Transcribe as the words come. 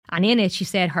And in it, she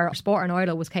said her sporting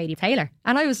idol was Katie Taylor.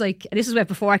 And I was like, this is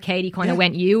before Katie kind of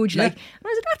went huge. Like, and I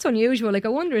was like, that's unusual. Like, I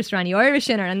wonder is there any Irish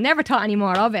in her? And never thought any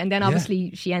more of it. And then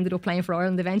obviously she ended up playing for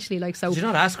Ireland eventually. Like, so. Did you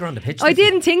not ask her on the pitch? I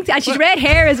didn't think, and she's red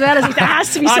hair as well. I was like, there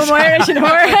has to be some Irish in her.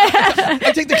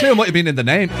 I think the clue might have been in the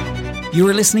name. You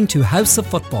are listening to House of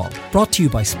Football, brought to you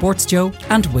by Sports Joe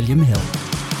and William Hill.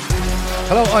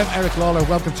 Hello, I'm Eric Lawler.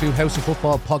 Welcome to House of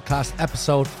Football podcast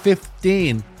episode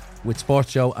 15 with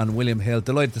Sports Joe and William Hill.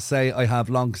 Delighted to say I have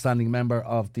long-standing member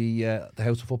of the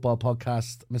House of Football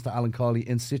podcast, Mr. Alan Cawley,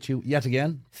 in situ yet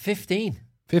again. 15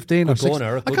 or 16.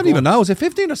 I can't even know. Is it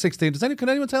 15 or 16? Can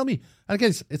anyone tell me? I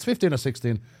guess it's 15 or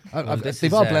 16.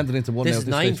 They've all blended into one. This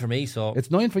now is 9 for me, so it's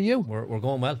 9 for you. We're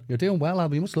going well. You're doing well,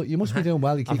 Al. You must be doing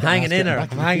well. I'm hanging in there. I'm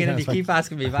hanging in. You keep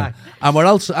asking me back. And we're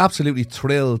also absolutely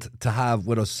thrilled to have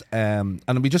with us. And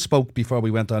we just spoke before we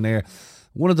went on air.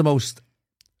 One of the most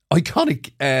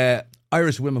iconic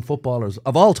Irish women footballers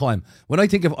of all time. When I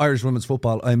think of Irish women's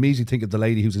football, I immediately think of the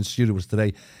lady who's in studio with us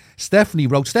today, Stephanie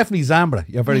Zambra.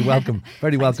 You're very welcome.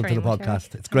 Very welcome to the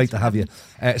podcast. It's great to have you,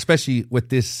 especially with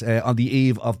this on the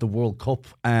eve of the World Cup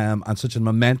and such a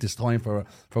momentous time for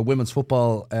women's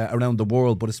football around the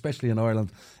world, but especially in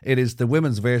Ireland. It is the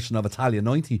women's version of Italia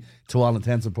 90 to all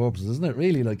intents and purposes, isn't it?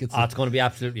 Really, like it's going to be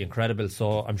absolutely incredible.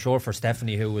 So I'm sure for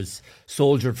Stephanie, who was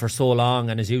soldiered for so long,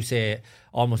 and as you say,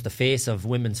 almost the face of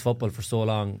women's football for so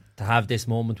long, to have this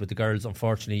moment with the girls,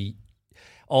 unfortunately,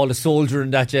 all the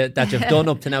soldiering that you've done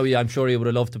up to now, I'm sure you would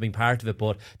have loved to have been part of it,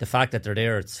 but the fact that they're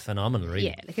there, it's phenomenal, really.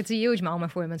 Yeah, like it's a huge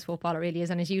moment for women's football, it really is.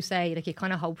 And as you say, like you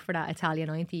kind of hope for that Italia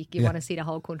 90. You want to see the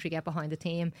whole country get behind the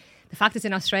team. The fact it's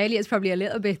in Australia is probably a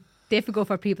little bit difficult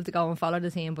for people to go and follow the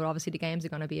team, but obviously the games are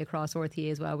going to be across RTE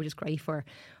as well, which is great for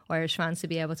Irish fans to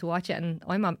be able to watch it. And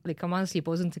I'm honestly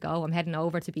buzzing to go. I'm heading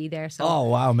over to be there. So oh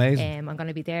wow, amazing! I'm going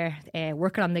to be there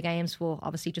working on the games. Well,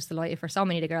 obviously just delighted for so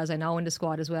many of the girls I know in the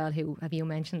squad as well, who, have you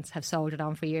mentioned, have soldiered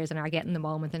on for years and are getting the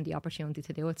moment and the opportunity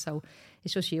to do it. So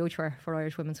it's just huge for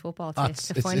Irish women's football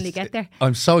to finally get there.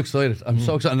 I'm so excited. And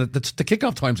the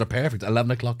kick-off times are perfect.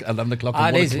 11 o'clock and 1 o'clock.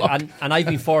 And I've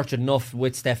been fortunate enough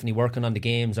with Stephanie working on the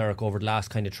games, Eric, over the last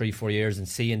kind of 3-4 years and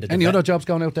seeing the any other jobs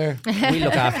going out there. We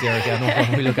look after you,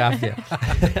 Eric. We look after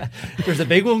you. There's a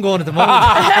big one going at the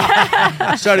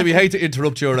moment. Sorry, we hate to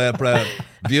interrupt your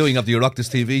viewing of the Oireachtas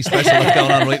TV special that's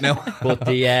going on right now. But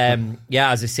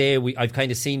as I say, I've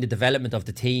kind of seen the development of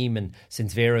the team, and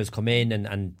since Vera's come in,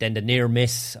 and then the near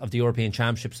miss of the European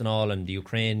Championships and all, and the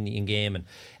Ukrainian game,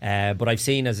 and but I've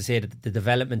seen, as I say, the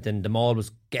development, and them all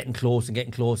was getting close,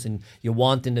 and you're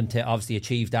wanting them to obviously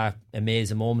achieve that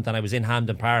amazing moment. And I was in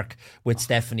Hampden Park with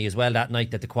Stephanie as well that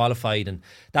night that they qualified, and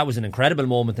that was an incredible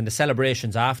moment, and the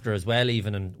celebrations after as well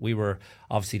even, and we were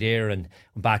obviously there and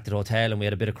went back to the hotel and we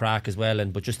had a bit of crack as well,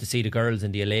 but just to see the girls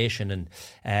and the elation,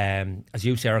 and as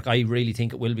you say, Eric, I really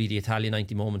think it will be the Italia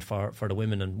 90 moment for the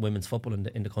women and women's football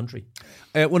in the country.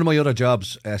 One of my other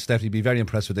jobs, Stephanie, be very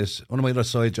impressed with this, one of my other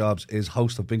side jobs is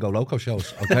host of Bingo Loco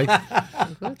shows, okay?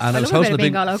 And I was hosting the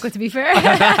Bingo Loco, to be fair.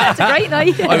 It's a great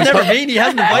night. I've never been, he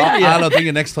hasn't invited me yet. I'll bring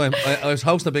you next time. I was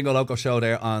hosting a Bingo Loco show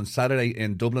there on Saturday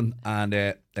in Dublin, and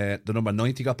the number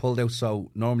 90 got pulled out,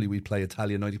 so normally we play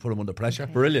Italia 90, put them under pressure.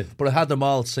 Okay. Brilliant. But I had them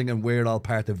all singing We're All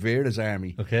Part of Vera's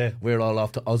Army. Okay. We're all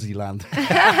off to Aussie land.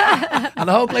 And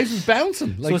the whole place was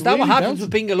bouncing. So is that really what happens with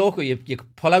Bingo Loco? You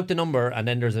pull out the number and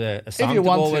then there's a song if you to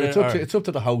want go to, with it's up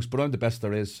to the host, but I'm the best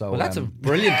there is. So well, that's a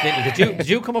brilliant thing. Did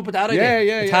you come up with that idea?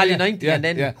 Yeah. Italia 90 and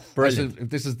then brilliant.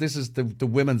 This is the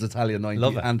women's Italia 90.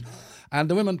 Love it. And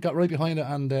the women got right behind it,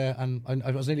 and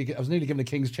I was nearly given a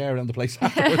king's chair around the place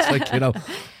afterwards,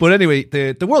 But anyway,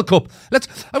 the World Cup.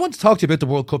 I want to talk to you about the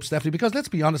World Cup, Stephanie, because let's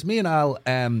be honest, me and Al,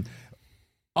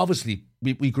 obviously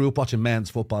we grew up watching men's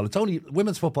football.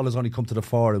 Women's football has only come to the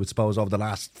fore, I would suppose, over the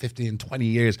last 15, 20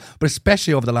 years, but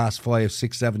especially over the last 5,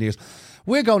 6, 7 years.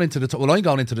 I'm going into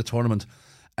the tournament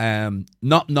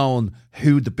not knowing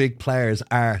who the big players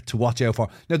are to watch out for.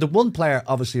 Now, the one player,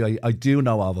 obviously, I do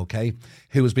know of, okay,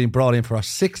 who has been brought in for our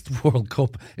 6th World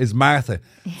Cup is Martha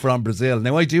from Brazil.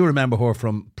 Now, I do remember her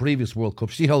from previous World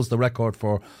Cups. She holds the record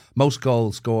for most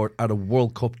goals scored at a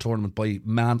World Cup tournament by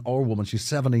man or woman. She's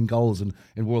 17 goals in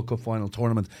World Cup final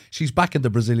tournament. She's back in the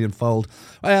Brazilian fold.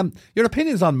 Your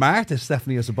opinions on Martha,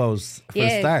 Stephanie, I suppose, for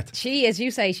a start? She, as you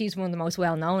say, she's one of the most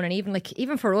well-known, and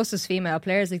even for us as female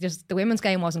players, like just the women's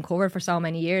game game wasn't covered for so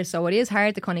many years, so it is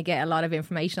hard to kind of get a lot of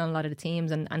information on a lot of the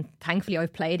teams, and thankfully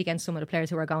I've played against some of the players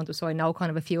who are going to, so I know kind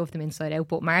of a few of them inside out.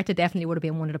 But Marta definitely would have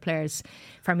been one of the players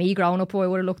for me growing up who I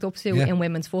would have looked up to in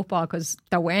women's football, because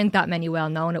there weren't that many well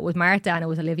known. It was Marta and it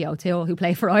was Olivia O'Toole who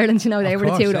played for Ireland, they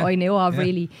were the two that I knew of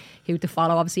really who to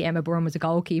follow. Obviously Emma Byrne was a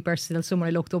goalkeeper, still someone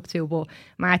I looked up to, but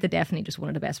Marta definitely just one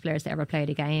of the best players to ever play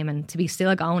the game, and to be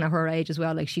still going at her age as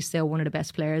well, like she's still one of the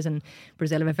best players, and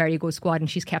Brazil have a very good squad and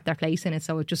she's kept their place in it,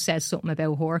 so it just says something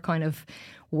about her kind of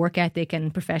work ethic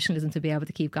and professionalism to be able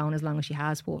to keep going as long as she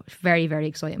has. But very, very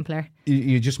exciting player.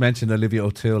 You just mentioned Olivia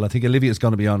O'Toole. I think Olivia's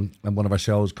going to be on one of our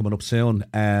shows coming up soon,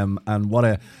 and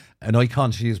what an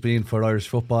icon she has been for Irish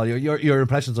football. Your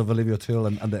impressions of Olivia O'Toole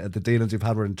and the dealings you've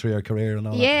had with her through her career and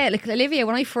all that. Yeah, like Olivia,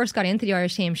 when I first got into the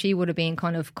Irish team, she would have been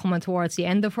kind of coming towards the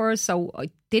end of hers, so I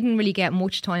didn't really get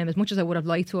much time, as much as I would have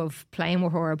liked to have playing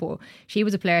with her. But she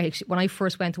was a player when I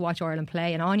first went to watch Ireland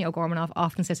play, and Anya O'Gorman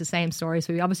often says the same story,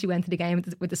 so we obviously went to the game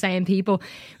with the same people.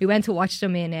 We went to watch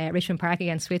them in Richmond Park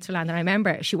against Switzerland, and I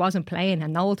remember she wasn't playing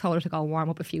and Noel told her to go warm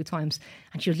up a few times,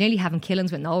 and she was nearly having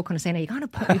killings with Noel, kind of saying, are you going to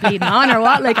put me bleeding on or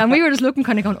what? Like, and we were just looking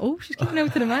kind of going, oh, she's giving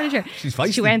out to the manager. She's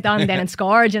feisty. She went on then and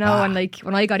scored, and like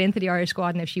when I got into the Irish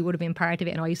squad, and if she would have been part of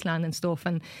it in Iceland and stuff,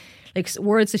 and like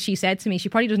words that she said to me, she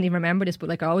probably doesn't even remember this, but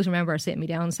like I always remember her sitting me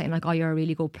down saying like, oh, you're a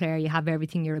really good player, you have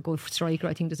everything, you're a good striker,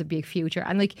 I think there's a big future.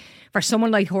 And like for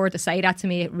someone like her to say that to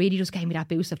me, it really just gave me that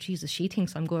boost of, Jesus, she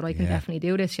thinks I'm good, I can definitely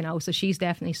do this, so she's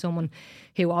definitely someone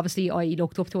who obviously I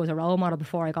looked up to as a role model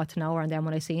before I got to know her, and then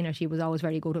when I seen her, she was always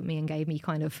very good with me and gave me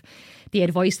kind of the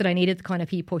advice that I needed to kind of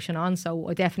keep pushing on. So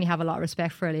I definitely have a lot of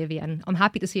respect for Olivia, and I'm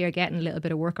happy to see her getting a little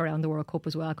bit of work around the World Cup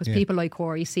as well, because people like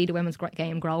her, you see the women's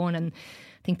game growing, and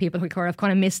I think people like her have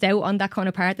kind of missed out on that kind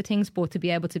of part of things, but to be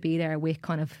able to be there with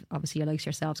kind of obviously your likes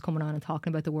yourselves coming on and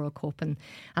talking about the World Cup and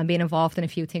being involved in a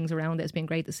few things around it has been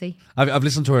great to see. I've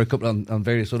listened to her a couple on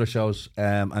various other shows,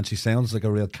 and she sounds like a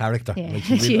real character. Yeah,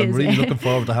 like I'm really looking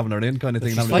forward to having her in, kind of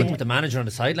thing. She's fighting with the manager on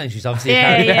the sideline. She's obviously a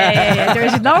character. Yeah.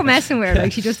 There's no messing with her.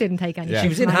 Like, she just didn't take any. She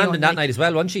was in Hampton that night as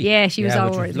well, wasn't she? Yeah, she was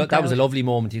over. That was a lovely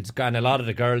moment. And a lot of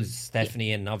the girls,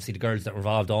 Stephanie, and obviously the girls that were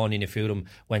involved on in a few of them,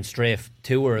 went straight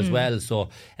to her as well. So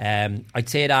I'd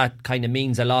say that kind of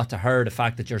means a lot to her, the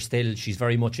fact that she's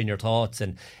very much in your thoughts,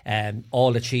 and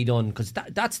all that she done, because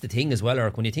that's the thing as well,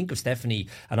 Eric. When you think of Stephanie,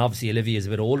 and obviously Olivia is a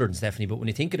bit older than Stephanie, but when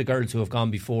you think of the girls who have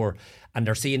gone before and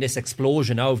they're seeing this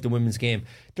explosion out of the women's game,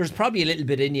 there's probably a little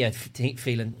bit in you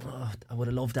feeling, oh, I would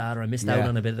have loved that, or I missed out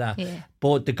on a bit of that.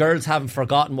 But the girls haven't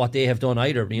forgotten what they have done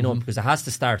either, because it has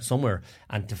to start somewhere,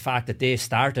 and the fact that they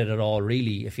started it all,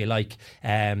 really, if you like,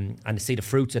 and to see the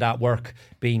fruits of that work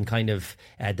being kind of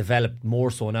developed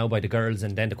more so now by the girls,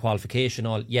 and then the qualification,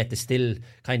 all, yet they still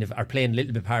kind of are playing a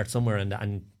little bit part somewhere,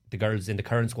 and the girls in the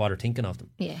current squad are thinking of them.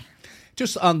 Yeah.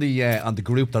 Just on the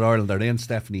group that Ireland are in,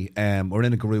 Stephanie, we're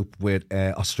in a group with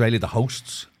Australia, the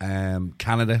hosts,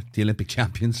 Canada, the Olympic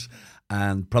champions,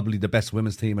 and probably the best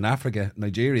women's team in Africa,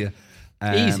 Nigeria.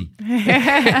 Easy.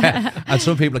 And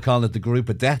some people are calling it the group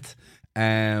of death.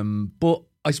 But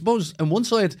I suppose on one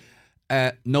side,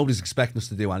 nobody's expecting us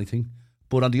to do anything.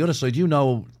 But on the other side,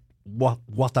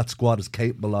 what that squad is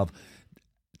capable of.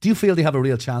 Do you feel they have a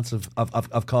real chance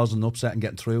of causing an upset and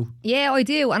getting through? Yeah, I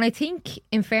do. And I think,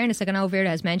 in fairness, like I know Vera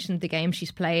has mentioned the games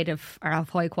she's played are of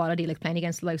high quality, like playing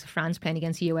against the likes of France, playing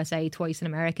against the USA twice in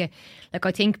America. Like,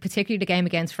 I think particularly the game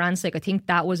against France, like I think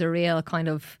that was a real kind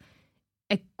of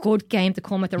a good game to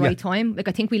come at the right time. Like,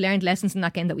 I think we learned lessons in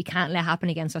that game that we can't let happen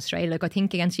against Australia. Like, I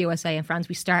think against USA and France,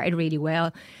 we started really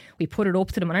well. We put it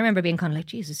up to them. And I remember being kind of like,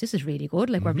 Jesus, this is really good.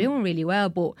 Like, we're doing really well.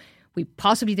 But we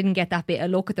possibly didn't get that bit of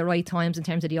luck at the right times in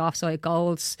terms of the offside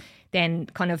goals. Then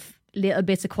kind of little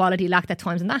bits of quality lacked at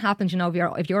times, and that happens.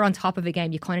 If you're on top of a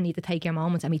game, you kind of need to take your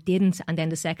moments, and we didn't. And then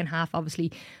the second half,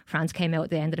 obviously, France came out at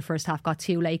the end of the first half, got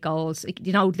 2 late goals.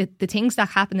 The things that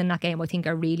happened in that game, I think,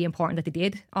 are really important that they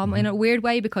did in a weird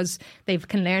way, because they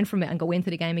can learn from it and go into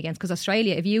the game against. Because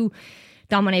Australia, if you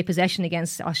dominate possession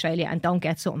against Australia and don't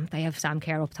get something, they have Sam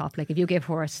Kerr up top. Like, if you give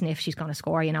her a sniff, she's going to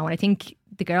score, and I think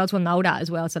the girls will know that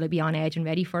as well, so they'll be on edge and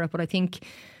ready for it. But I think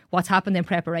what's happened in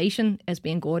preparation has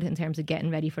been good in terms of getting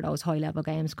ready for those high level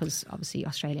games, because obviously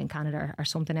Australia and Canada are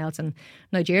something else, and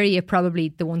Nigeria probably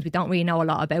the ones we don't really know a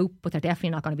lot about, but they're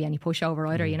definitely not going to be any pushover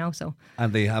either, so.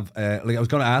 And they have I was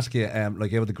going to ask you,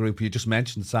 like, out of the group, you just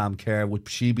mentioned Sam Kerr, would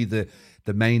she be the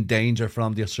main danger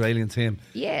from the Australian team?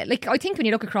 Yeah, like, I think when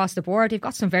you look across the board, they've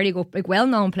got some very good, like,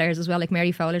 well-known players as well. Like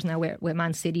Mary Fowler's now with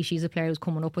Man City. She's a player who's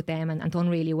coming up with them and done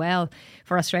really well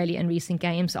for Australia in recent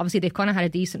games. Obviously, they've kind of had a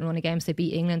decent run of games. They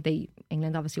beat England.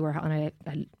 England obviously were on a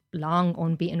long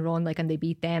unbeaten run, like, and they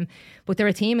beat them. But they're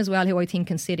a team as well who I think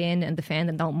can sit in and defend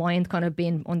and don't mind kind of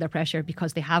being under pressure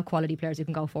because they have quality players who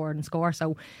can go forward and score.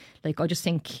 So, like, I just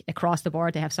think across the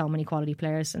board they have so many quality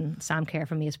players, and Sam Kerr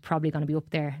for me is probably going to be up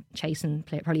there chasing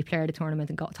probably player of the tournament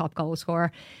and top goal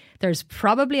scorer. There's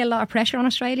probably a lot of pressure on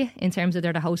Australia in terms of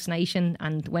they're the host nation,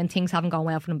 and when things haven't gone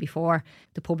well for them before,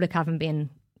 the public haven't been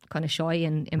kind of shy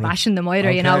in bashing them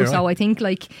either, you know. Right. So I think,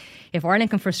 like, if Ireland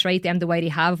can frustrate them the way they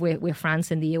have with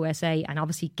France and the USA, and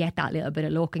obviously get that little bit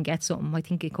of luck and get something, I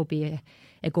think it could be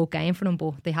a good game for them.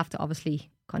 But they have to obviously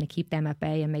kind of keep them at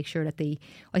bay and make sure that they,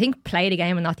 I think, play the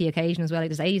game and not the occasion as well. Like,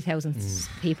 there's 80,000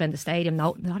 people in the stadium.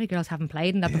 No, a lot of girls haven't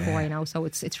played in that before, you know. So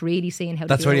it's really seeing how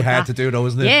that's really hard to do, though,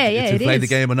 isn't it? Yeah, to play the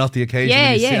game and not the occasion.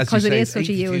 Yeah, because it is such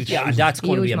a huge. Yeah, and that's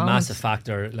going to be a moment. massive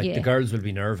factor. Like, the girls will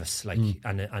be nervous, like,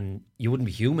 and you wouldn't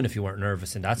be human if you weren't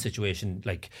nervous in that situation.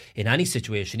 Like, in any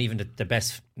situation, even the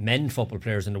best men football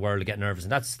players in the world get nervous,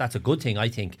 and that's a good thing, I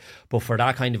think. But for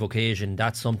that kind of occasion,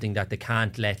 that's something that they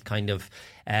can't let kind of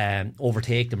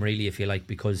overtake them, really, if you like,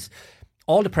 because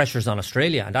all the pressure's on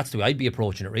Australia, and that's the way I'd be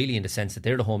approaching it, really, in the sense that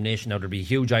they're the home nation. Now, there'll be a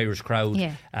huge Irish crowd,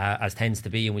 as tends to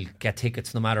be, and we'll get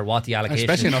tickets no matter what the allocation.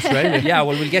 Especially in Australia. Yeah,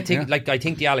 well, we'll get tickets. Like, I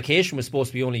think the allocation was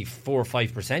supposed to be only 4 or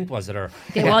 5%, was it? Or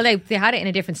they had it in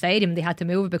a different stadium. They had to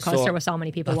move it because there were so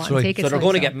many people wanting tickets. So they're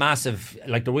going to get massive.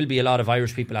 Like, there will be a lot of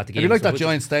Irish people at the game. It'd be like that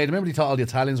giant stadium. Remember, they thought all the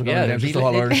Italians were going to just the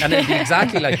whole Irish. And it'd be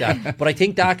exactly like that. But I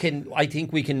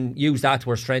think we can use that to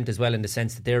our strength as well, in the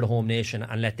sense that they're the home nation,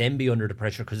 and let them be under the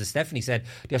pressure. Because as Stephanie said,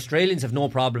 the Australians have no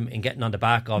problem in getting on the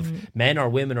back of men or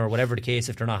women or whatever the case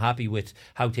if they're not happy with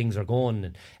how things are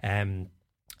going.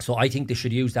 So I think they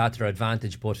should use that to their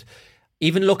advantage. But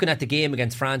even looking at the game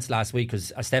against France last week, because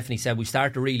as Stephanie said, we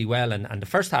started really well, and the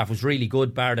first half was really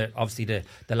good, bar obviously the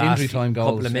last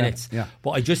couple of minutes. Yeah.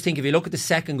 But I just think if you look at the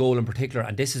second goal in particular,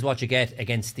 and this is what you get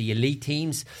against the elite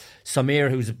teams,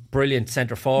 Samir, who's a brilliant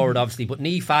centre forward, obviously, but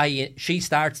Niamh Fahey, she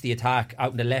starts the attack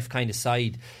out on the left kind of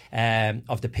side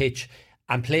of the pitch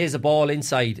and plays the ball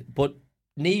inside, but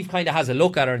Niamh kind of has a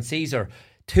look at her and sees her.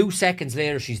 2 seconds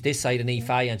later, she's this side of Niamh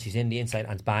Fahey and she's in the inside,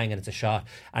 and it's bang, and it's a shot.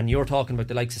 And you're talking about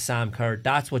the likes of Sam Kerr.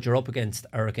 That's what you're up against,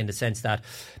 Eric, in the sense that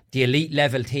the elite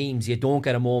level teams, you don't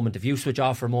get a moment. If you switch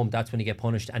off for a moment, that's when you get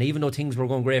punished. And even though things were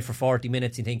going great for 40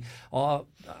 minutes, you think, oh,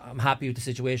 I'm happy with the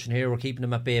situation here, we're keeping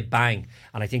them at bay, bang.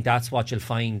 And I think that's what you'll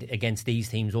find against these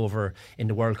teams over in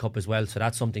the World Cup as well. So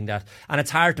that's something that, and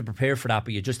it's hard to prepare for that,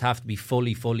 but you just have to be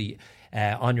fully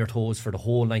on your toes for the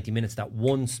whole 90 minutes. That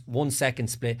 1 second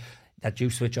split that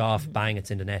you switch off, bang, it's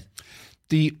in the net.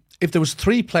 If there was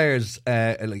 3 players,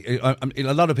 a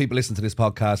lot of people listen to this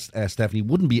podcast, Stephanie,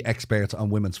 wouldn't be experts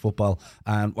on women's football,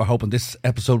 and we're hoping this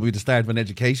episode will be the start of an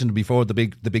education before the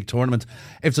big tournament.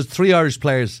 If there's 3 Irish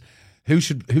players, who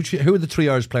are the 3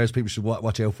 Irish players people should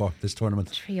watch out for this tournament?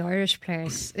 3 Irish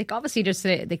players, like, obviously just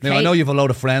now, I know you have a load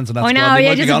of friends in that squad. I know,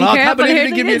 yeah, just be careful here.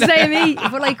 They didn't say me,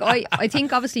 but like I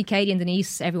think obviously Katie and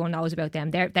Denise, everyone knows about them.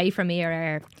 They for me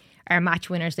are match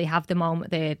winners. They have the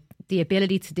moment, the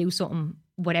ability to do something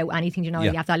without anything, you know.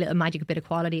 You have that little magic bit of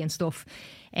quality and stuff.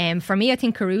 For me, I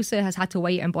think Carusa has had to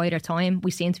wait and bide her time.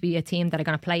 We seem to be a team that are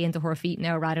going to play into her feet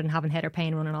now, rather than having Heather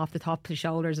Payne running off the top of the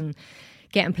shoulders and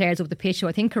getting players up the pitch. So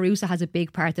I think Carusa has a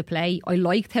big part to play. I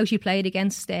liked how she played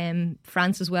against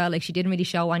France as well. Like, she didn't really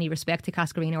show any respect to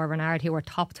Cascarino or Bernard, who were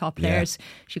top players.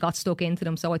 She got stuck into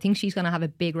them. So I think she's going to have a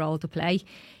big role to play.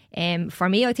 For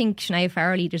me, I think Sinead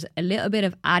Farrelly, there's a little bit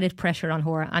of added pressure on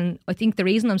her, and I think the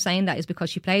reason I'm saying that is because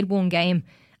she played one game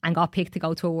and got picked to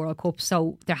go to a World Cup,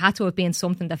 so there had to have been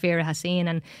something that Vera has seen,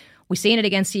 and we've seen it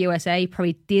against the USA,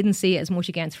 probably didn't see it as much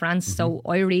against France. So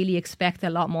I really expect a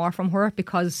lot more from her,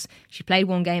 because she played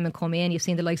one game and come in. You've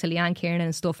seen the likes of Leanne Kiernan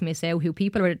and stuff miss out, who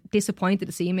people are disappointed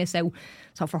to see miss out.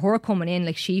 So for her coming in,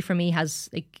 like, she for me has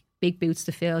like big boots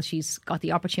to fill. She's got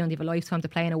the opportunity of a lifetime to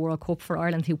play in a World Cup for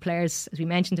Ireland, who players, as we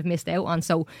mentioned, have missed out on.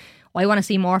 So I want to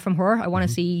see more from her. I want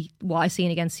to see what I've seen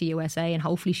against the USA, and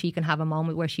hopefully she can have a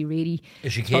moment where she really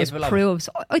proves.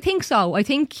 I think so. I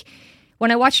think when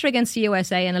I watched her against the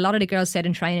USA, and a lot of the girls said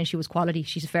in training she was quality.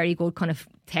 She's a very good kind of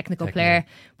technical player.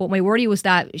 But my worry was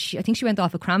that I think she went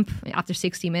off a cramp after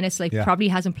 60 minutes. Probably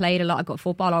hasn't played a lot of good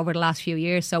football over the last few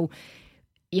years. So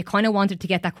you kind of wanted to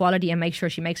get that quality and make sure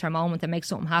she makes her moment and makes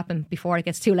something happen before it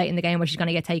gets too late in the game where she's going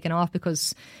to get taken off,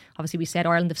 because obviously we said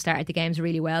Ireland have started the games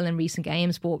really well in recent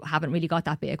games but haven't really got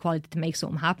that bit of quality to make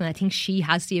something happen. I think she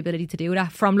has the ability to do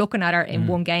that from looking at her in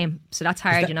one game, so that's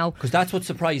hard, you know. Because that's what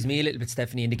surprised me a little bit,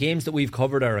 Stephanie, in the games that we've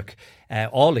covered, Eric,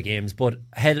 all the games, but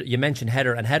Heather, you mentioned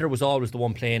Heather, and Heather was always the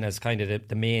one playing as kind of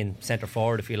the main centre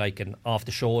forward, if you like, and off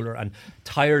the shoulder and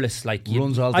tireless, like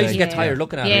runs all day. I used to get tired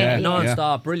looking at her,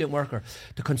 non-stop, brilliant worker.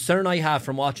 the concern I have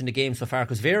from watching the game so far,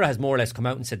 because Vera has more or less come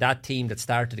out and said that team that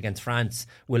started against France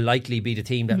will likely be the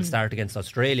team that will start against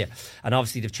Australia. And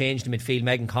obviously they've changed the midfield.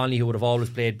 Megan Connolly, who would have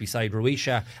always played beside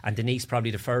Ruisha, and Denise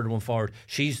probably the further one forward,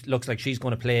 looks like she's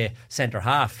going to play centre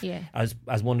half as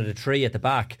one of the three at the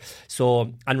back.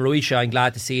 So, and Ruisha I'm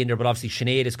glad to see in there, but obviously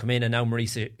Sinead has come in, and now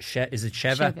Marisa is it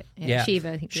Sheva?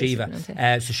 Shiva, I think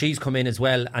Shiva. So she's come in as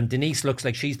well, and Denise looks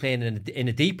like she's playing in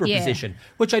a deeper position,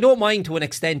 which I don't mind to an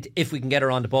extent if we can get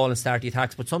her on the ball and start the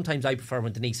attacks. But sometimes I prefer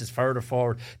when Denise is further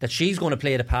forward, that she's going to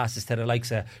play the passes to the likes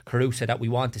of Carusa that we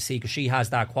want to see, because she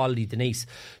has that quality, Denise.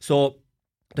 So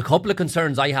the couple of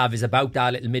concerns I have is about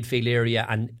that little midfield area,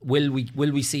 and will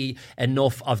we see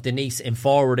enough of Denise in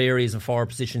forward areas and forward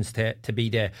positions to be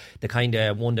the kind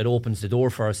of one that opens the door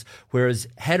for us, whereas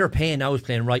Heather Payne now is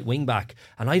playing right wing back,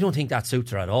 and I don't think that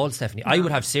suits her at all, Stephanie. I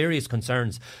would have serious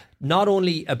concerns, not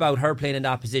only about her playing in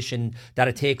that position that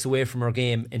it takes away from her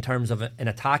game in terms of an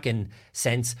attacking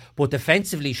sense, but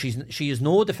defensively she has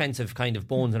no defensive kind of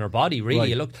bones in her body,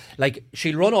 really. You look like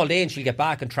she'll run all day and she'll get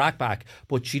back and track back,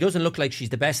 but she doesn't look like she's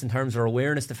the best in terms of her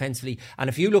awareness defensively.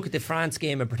 And if you look at the France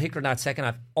game in particular, in that second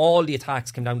half, all the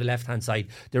attacks came down the left hand side.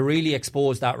 They really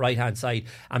exposed that right hand side,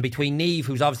 and between Niamh,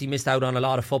 who's obviously missed out on a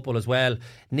lot of football as well,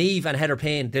 Niamh and Heather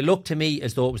Payne, they looked to me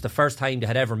as though it was the first time they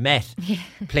had ever met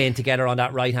playing together on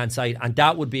that right hand side, and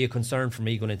that would be a concern for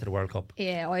me going into the World Cup.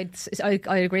 Yeah,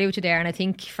 I agree with you there, and I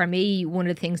think for me one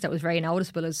of the things that was very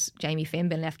noticeable is Jamie Finn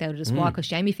being left out of the squad, because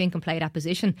Jamie Finn can play that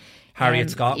position. Harriet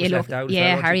Scott was left out as well.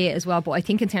 Yeah, Harriet as well. But I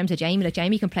think in terms of Jamie, like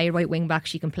Jamie can play right wing back,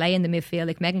 she can play in the midfield.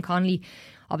 Like Megan Connolly,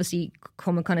 obviously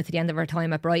coming kind of to the end of her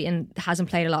time at Brighton, hasn't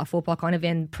played a lot of football kind of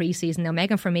in pre-season. Now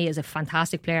Megan for me is a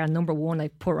fantastic player, and number one, I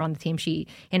put her on the team she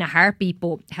in a heartbeat,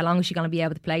 but how long is she going to be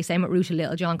able to play? Same with Ruta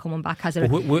Littlejohn coming back has a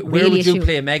where would you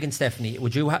play Megan, Stephanie?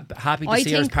 Would you happy to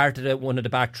see her as part of one of the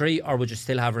back three, or would you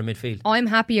still have her in midfield? I'm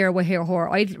happier with her.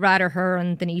 I'd rather her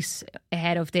and Denise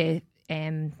ahead of the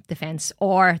defence,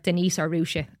 or Denise or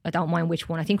Ruisha. I don't mind which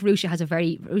one. I think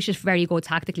Ruisha's very good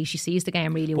tactically. She sees the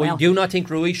game really well. Do you not think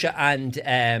Ruisha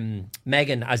and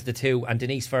Megan as the two, and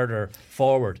Denise further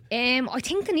forward? I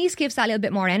think Denise gives that little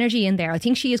bit more energy in there. I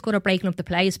think she is good at breaking up the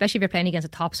play, especially if you're playing against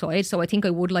a top side. So I think I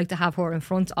would like to have her in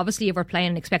front. Obviously, if we're playing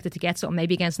and expected to get something,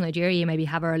 maybe against Nigeria, you maybe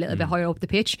have her a little bit higher up the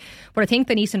pitch. But I think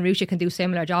Denise and Ruisha can do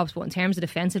similar jobs. But in terms of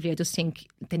defensively, I just think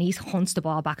Denise hunts the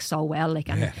ball back so well.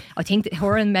 I think that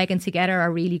her and Megan together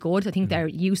are really good. I think they're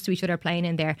used to each other playing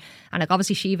in there, and like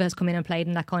obviously Shiva has come in and played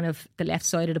in that kind of the left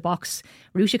side of the box.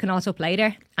 Ruisha can also play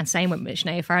there, and same with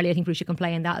Sinead Farley. I think Ruisha can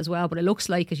play in that as well. But it looks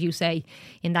like, as you say,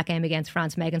 in that game against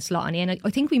France, Megan slotting in. I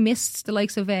think we missed the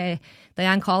likes of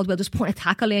Diane Caldwell just putting a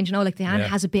tackle in. Like Diane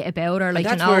has a bit about her. Like,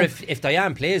 and that's where if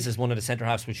Diane plays as one of the centre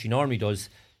halves, which she normally does,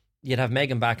 you'd have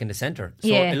Megan back in the centre. So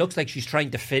it looks like she's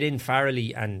trying to fit in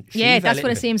Farrelly and Shiva. Yeah, that's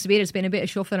what it seems to be. There's been a bit of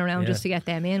shuffling around just to get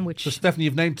them in. Which so Stephanie,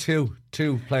 you've named two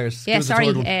players. Yeah, sorry.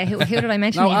 Who did I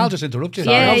mention? No, I'll just interrupt you.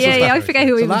 Yeah. I forget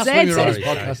who he said.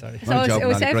 Sorry. So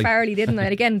I said Farrelly, didn't I?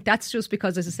 And again, that's just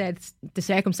because, as I said, the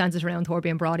circumstances around her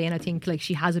being brought in. I think like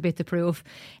she has a bit to prove.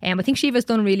 I think Shiva's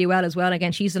done really well as well.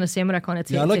 Again, she's in a similar kind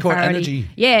of I like her Farrelly. energy.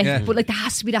 Yeah, but like there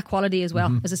has to be that quality as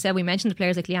well. As I said, we mentioned the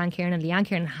players like Leanne Kiernan. Leanne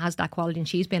Kiernan has that quality, and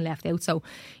she's been left out. So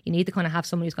you need to kind of have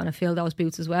somebody who's going to fill those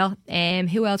boots as well.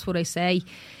 Who else would I say?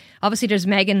 Obviously, there's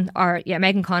Megan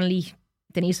Connolly,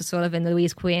 Denise O'Sullivan,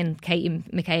 Louise Quinn, Katie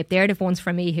McCabe. They're the ones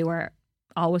for me who are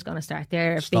always going to start.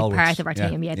 They're a big part of our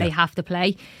team. They have to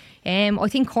play. I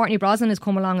think Courtney Brosnan has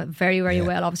come along very, very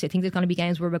well. Obviously, I think there's going to be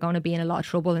games where we're going to be in a lot of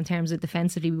trouble in terms of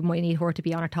defensively. We might need her to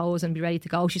be on her toes and be ready to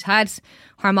go. She's had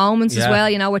her moments as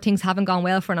well, where things haven't gone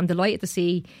well for her. And I'm delighted to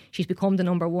see she's become the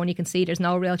number one. You can see there's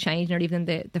no real change in her. Even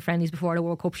the friendlies before the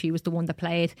World Cup, she was the one that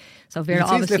played. So Vera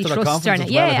obviously trusts her. And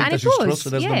it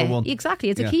does. Exactly.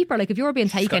 It's a keeper. Like if you're being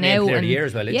taken out,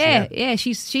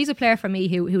 she's a player for me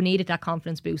who needed that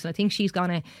confidence boost. And I think she's going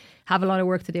to have a lot of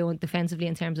work to do defensively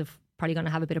in terms of probably going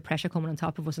to have a bit of pressure coming on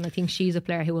top of us, and I think she's a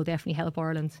player who will definitely help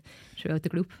Ireland throughout the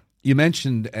group. You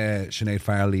mentioned Sinead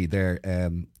Farley there,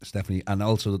 Stephanie, and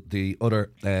also the other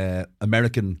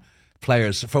American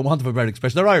players, for want of a better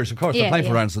expression. They're Irish, of course. They're playing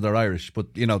for Ireland, so they're Irish,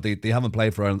 but they haven't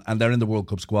played for Ireland, and they're in the World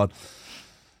Cup squad.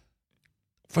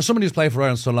 For somebody who's played for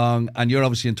Ireland so long, and you're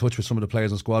obviously in touch with some of the players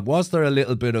in the squad, was there a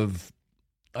little bit of,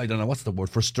 I don't know, what's the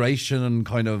word, frustration and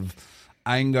kind of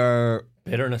anger?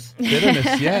 Bitterness,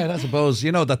 I suppose,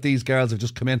 that these girls have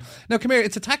just come in. Now, come here,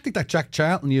 it's a tactic that Jack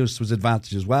Charlton used to his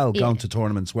advantage as well, going to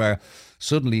tournaments where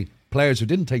suddenly players who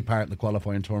didn't take part in the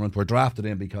qualifying tournament were drafted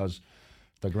in because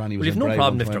their granny was you've no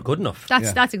problem if they're good enough.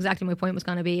 That's exactly my point was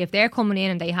going to be. If they're coming in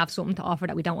and they have something to offer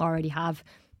that we don't already have,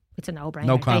 it's a no-brainer.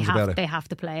 No qualms about it. They have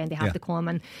to play and they have to come.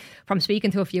 And from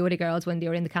speaking to a few of the girls when they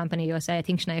were in the camp in the USA, I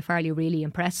think Sinead Farley really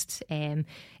impressed.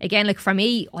 Again, like for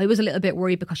me, I was a little bit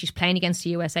worried because she's playing against the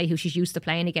USA, who she's used to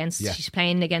playing against. She's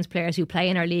playing against players who play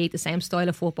in her league, the same style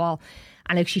of football.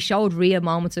 And like she showed real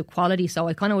moments of quality. So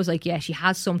I kind of was like, yeah, she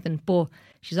has something, but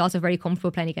she's also very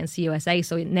comfortable playing against the USA.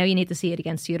 So now you need to see it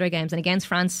against the other games. And against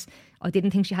France, I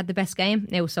didn't think she had the best game.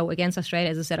 Now, so against Australia,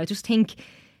 as I said, I just think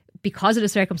because of the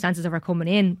circumstances of her coming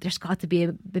in, there's got to be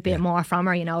a bit more from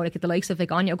her, you know, like the likes of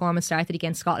like Anya Gorman started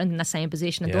against Scotland in the same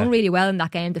position and done really well in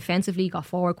that game defensively, got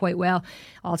forward quite well.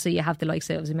 Also you have the likes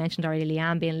of, as I mentioned already,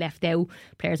 Leanne being left out,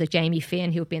 players like Jamie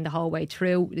Finn who've been the whole way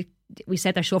through. We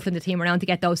said they're shuffling the team around to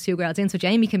get those two girls in, so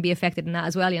Jamie can be affected in that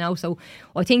as well, you know. So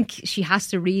I think she has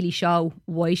to really show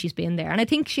why she's been there, and I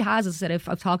think she has. As I said,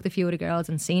 I've talked to a few of the girls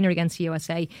and seen her against the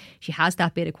USA. She has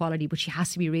that bit of quality, but she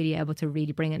has to be really able to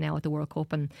really bring it now at the World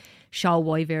Cup and show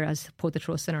why Vera has put the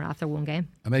trust in her after one game.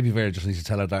 And maybe Vera just needs to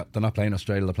tell her that they're not playing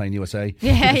Australia, they're playing USA.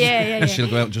 Yeah. She'll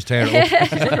go out and just tear it up.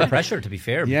 She's under pressure, to be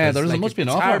fair. Yeah, there must be an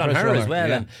awful hard on pressure her on as well.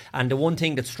 Yeah. And the one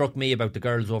thing that struck me about the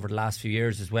girls over the last few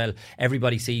years as well,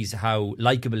 everybody sees how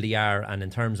likeable they are, and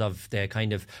in terms of the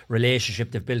kind of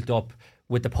relationship they've built up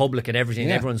with the public and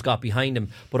everything, everyone's got behind them.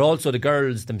 But also the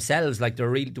girls themselves, like there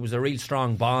was a real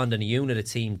strong bond and a unit, it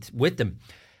seemed, with them.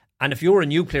 And if you're a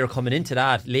new player coming into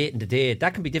that late in the day,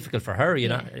 that can be difficult for her, you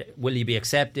know. Will you be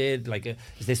accepted? Like,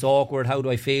 is this awkward? How do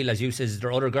I feel? As you said, is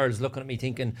there other girls looking at me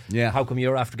thinking, how come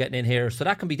you're after getting in here? So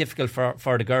that can be difficult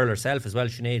for the girl herself as well,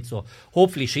 Sinead. So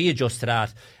hopefully she adjusts to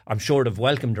that. I'm sure they've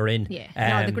welcomed her in.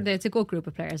 Yeah, it's a good group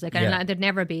of players. Like, and there'd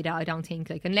never be that, I don't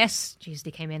think. Like, unless, they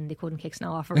came in, they couldn't kick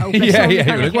snow off a rope.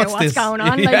 Like, what's going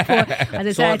on? Like, but as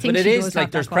I said, I think but it she is does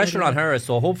like there's pressure quality. on her.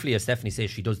 So hopefully, as Stephanie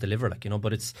says, she does deliver. Like, you know,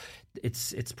 but it's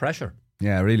pressure.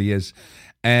 Yeah, it really is.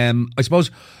 I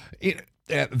suppose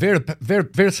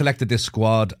Vera selected this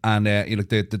squad, and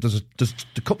there's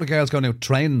a couple of girls going out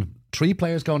training. 3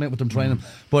 players going out with them training,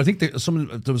 but I think there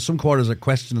was some quarters are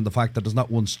questioning the fact that there's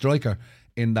not one striker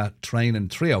in that training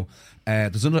trio.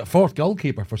 There's a 4th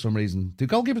goalkeeper for some reason. Do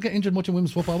goalkeepers get injured much in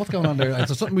women's football? What's going on there? Is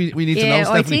there something we need to know,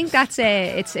 Stephanie? I think that's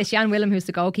it's Jan Willem who's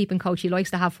the goalkeeping coach. He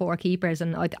likes to have 4 keepers,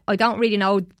 and I don't really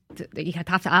know. You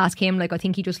have to ask him. Like, I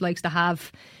think he just likes to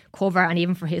have cover, and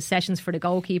even for his sessions for the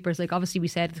goalkeepers, like obviously we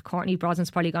said Courtney Brosnan's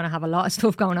probably going to have a lot of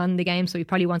stuff going on in the game, so he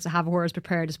probably wants to have her as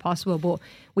prepared as possible. But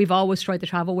we've always tried to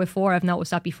travel with 4. I've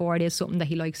noticed that before. It is something that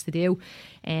he likes to do.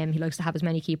 He likes to have as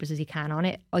many keepers as he can on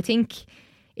it. I think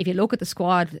if you look at the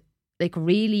squad, like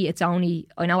really it's only,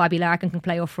 I know Abby Larkin can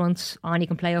play up front, Ani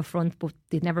can play up front, but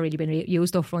they've never really been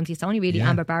used up front. It's only really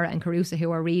Amber Barrett and Carusa who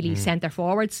are really centre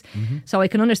forwards. So I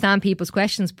can understand people's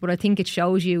questions, but I think it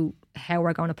shows you how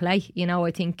we're going to play. You know,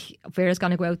 I think Vera's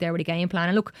going to go out there with a game plan,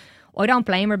 and look, I don't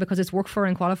blame her because it's worked for her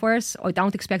in qualifiers. I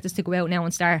don't expect us to go out now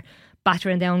and start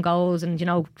battering down goals and, you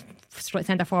know,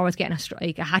 centre forwards getting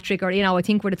a hat trick, or, you know, I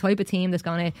think we're the type of team that's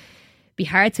going to be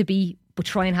hard to beat, but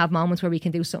try and have moments where we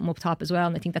can do something up top as well.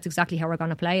 And I think that's exactly how we're going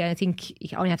to play. I think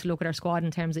you only have to look at our squad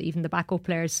in terms of even the backup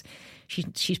players.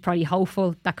 She's probably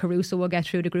hopeful that Carusa will get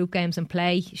through the group games and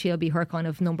play. She'll be her kind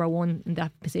of number 1 in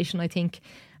that position, I think.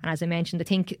 And as I mentioned, I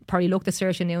think probably looked at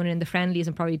Saoirse Noonan in the friendlies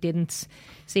and probably didn't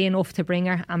see enough to bring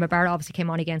her. Amber Barrett obviously came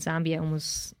on against Zambia and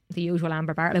was the usual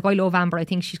Amber Barrett. Like, I love Amber. I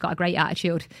think she's got a great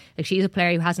attitude. Like, she's a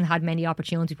player who hasn't had many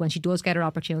opportunities. When she does get her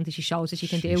opportunity, she shows that she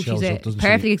can do. She's a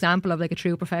perfect example of like a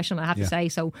true professional, I have to say.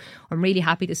 So I'm really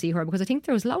happy to see her, because I think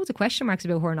there was loads of question marks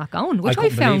about her not going, which I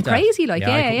found crazy. Like,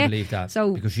 I couldn't believe that.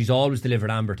 So, because she's always delivered,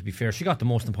 Amber, to be fair. She got the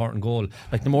most important goal,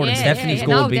 like the more than Stephanie's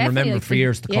goal being remembered for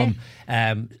years to come.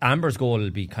 Amber's goal will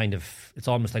be kind of, it's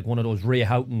almost like one of those Ria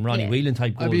Houghton, Ronnie Whelan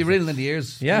type goals. I'd be reeling in the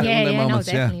ears. Moments,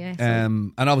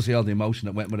 and obviously all the emotion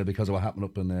that went with it because of what happened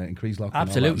up in Creaslock.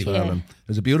 Absolutely. And it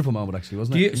was a beautiful moment, actually,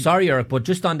 wasn't it? Sorry, Eric, but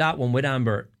just on that one with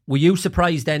Amber, were you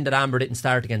surprised then that Amber didn't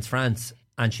start against France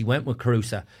and she went with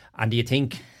Carusa? And do you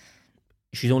think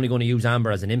she's only going to use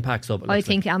Amber as an impact sub? I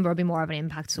think Amber will be more of an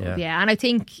impact sub, And I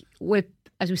think with,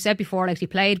 as we said before, like, she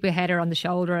played with Heather on the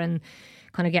shoulder and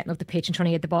kind of getting up the pitch and trying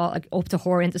to get the ball like, up to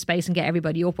her into space and get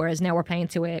everybody up, whereas now we're playing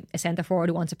to a centre forward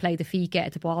who wants to play the feet,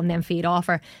 get the ball and then feed off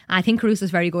her. And I think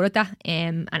Carusa's very good at that,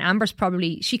 and Amber's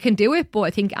probably, she can do it, but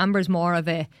I think Amber's more of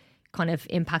a kind of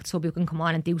impact sub who can come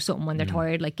on and do something when they're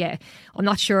tired. Like, I'm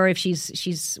not sure if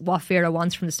she's what Vera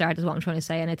wants from the start, is what I'm trying to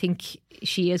say, and I think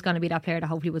she is going to be that player that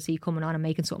hopefully we'll see coming on and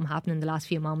making something happen in the last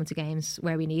few moments of games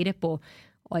where we need it. But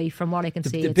from what I can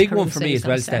see, the big one for me as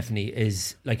well, Stephanie,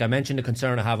 is, like I mentioned, the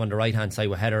concern I have on the right hand side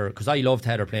with Heather, because I loved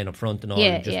Heather playing up front and all,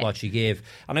 and just what she gave.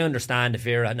 And I understand if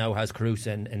Vera now has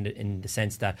Carusa in the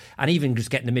sense that, and even just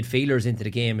getting the midfielders into the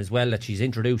game as well that she's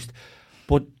introduced.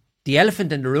 But the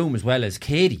elephant in the room as well is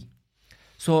Katie.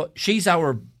 So she's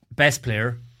our best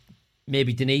player.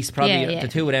 Maybe Denise, probably the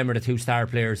two of them are the two star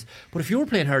players. But if you're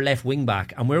playing her left wing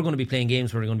back and we're going to be playing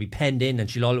games where we're going to be penned in and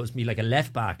she'll always be like a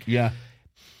left back,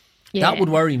 that would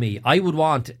worry me. I would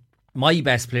want my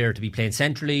best player to be playing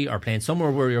centrally or playing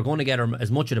somewhere where you're going to get her as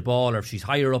much of the ball, or if she's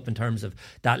higher up in terms of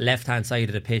that left hand side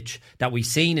of the pitch that we've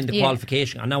seen in the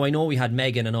qualification. And now I know we had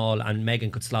Megan and all, and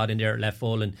Megan could slot in there at left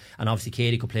full, and obviously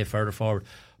Katie could play further forward.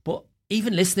 But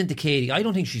even listening to Katie, I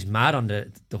don't think she's mad on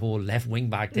the whole left wing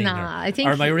back thing. I think.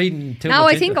 Or am I reading too much? No,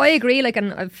 I think I agree. Like,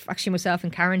 and I've actually myself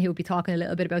and Karen, who will be talking a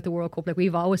little bit about the World Cup. Like,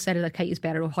 we've always said that Katie's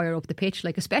better higher up the pitch.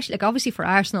 Like, especially, like, obviously for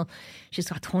Arsenal, she's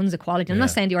got tons of quality. I'm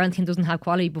not saying the Ireland team doesn't have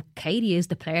quality, but Katie is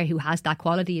the player who has that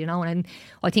quality, you know. And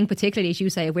I think particularly, as you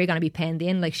say, if we're going to be penned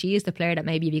in, like, she is the player that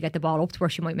maybe if you get the ball up to her,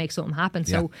 she might make something happen.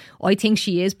 So I think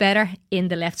she is better in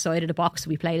the left side of the box.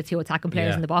 We play the two attacking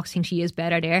players in the box. I think she is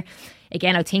better there.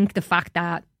 Again, I think the fact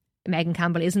that Megan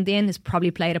Campbell isn't in has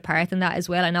probably played a part in that as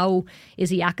well. I know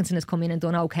Izzy Atkinson has come in and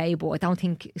done okay, but I don't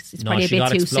think it's probably a bit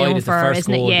too soon for her,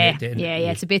 isn't it? Yeah,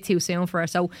 it's a bit too soon for her.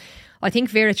 So I think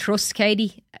Vera trusts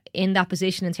Katie in that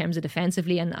position in terms of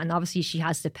defensively, and obviously she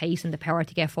has the pace and the power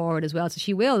to get forward as well. So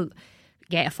she will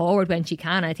get forward when she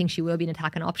can. I think she will be an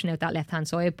attacking option out that left hand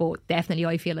side, but definitely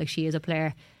I feel like she is a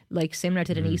player like similar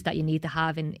to Denise that you need to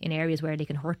have in areas where they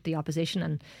can hurt the opposition.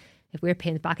 And if we're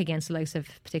pinned back against the likes of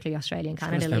particularly Australia and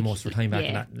Canada, spend most of the time back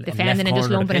in that defending and just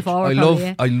lumping it forward.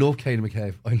 I love Katie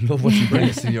McCabe. I love what she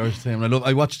brings to the Irish team. I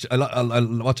watch the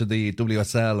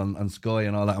WSL and Sky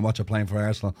and all that, and watch her playing for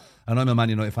Arsenal. And I'm a Man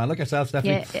United fan, like yourself,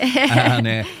 Stephanie.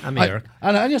 And I'm Eric.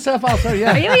 And yourself also, Are you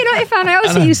a United fan? I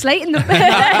always see you slating them.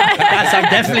 Yes, I'm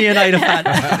definitely a United fan.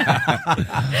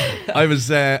 I was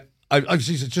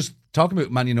just talking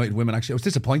about Man United women. Actually, I was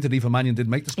disappointed Aoife Mannion didn't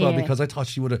make the squad because I thought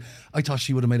she would have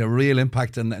made a real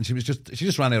impact, and she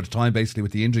just ran out of time basically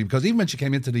with the injury. Because even when she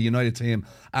came into the United team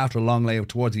after a long layout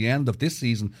towards the end of this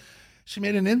season, she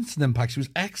made an instant impact. She was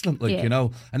excellent, you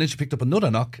know. And then she picked up another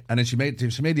knock, and then she made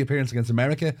the appearance against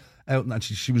America out, and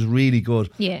she was really good.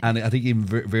 Yeah. And I think even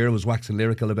Vera was waxing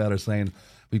lyrical about her, saying,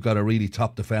 we've got a really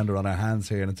top defender on our hands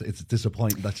here, and it's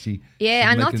disappointing that she... Yeah,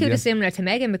 and not too dissimilar to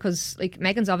Megan, because like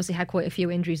Megan's obviously had quite a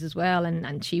few injuries as well,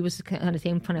 and she was the kind of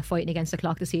thing kind of fighting against the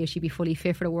clock to see if she'd be fully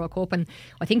fit for the World Cup. And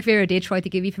I think Vera did try to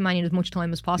give Aoife Mannion as much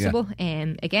time as possible.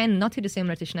 Again, not too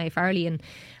dissimilar to Sinead Farrelly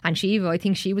and Shiva. I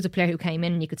think she was a player who came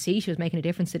in and you could see she was making a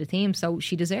difference to the team, so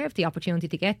she deserved the opportunity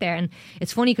to get there. And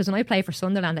it's funny because when I played for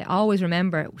Sunderland, I always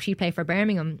remember she played for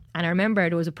Birmingham, and I remember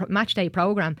there was a match day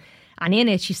programme, and in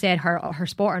it she said her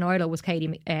sporting idol was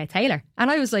Katie Taylor, and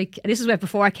I was like, this is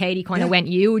before Katie kind of went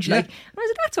huge, like, and I was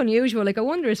like, that's unusual, like I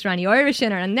wonder is there any Irish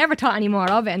in her, and never thought any more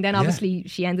of it. And then obviously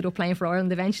she ended up playing for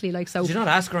Ireland eventually, like. So did you not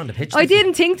ask her on the pitch? I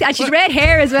didn't think and she's red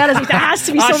hair as well. I was like, there has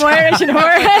to be some Irish in her.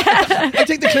 I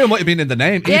think the clue might have been in the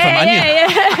name, Aoife Mannion.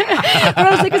 But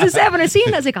I was like, as I said, when I seen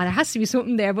that, I was like, there has to be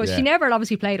something there. But she never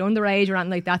obviously played underage or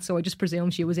anything like that, so I just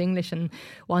presumed she was English and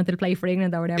wanted to play for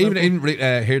England or whatever. Even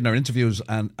hearing her interviews,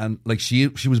 and like she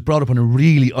was brought up in a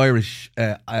really Irish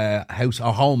house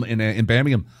or home in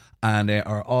Birmingham, and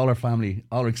all her family,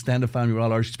 all her extended family were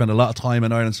all Irish. She spent a lot of time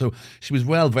in Ireland, so she was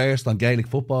well versed on Gaelic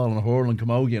football and hurling,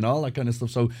 camogie and all that kind of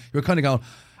stuff. So you were kind of going,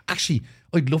 actually,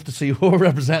 I'd love to see her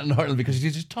representing Ireland, because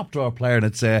she's a top draw player. And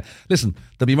it's listen,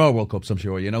 there'll be more World Cups, I'm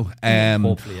sure, you know.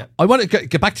 Hopefully, yeah. I want to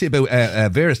get back to you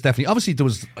about Vera, Stephanie. Obviously, there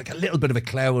was like a little bit of a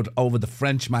cloud over the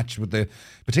French match,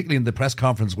 particularly in the press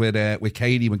conference with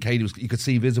Katie, when Katie was, you could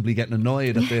see visibly getting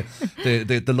annoyed at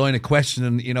the line of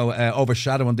questioning, you know,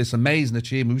 overshadowing this amazing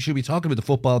achievement. We should be talking about the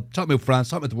football, talking about France,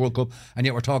 talking about the World Cup, and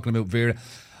yet we're talking about Vera.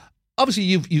 Obviously,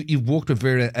 you've worked with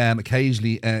Vera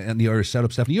occasionally in the Irish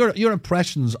setup, Stephanie. Your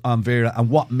impressions on Vera and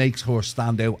what makes her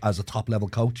stand out as a top level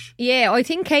coach? Yeah, I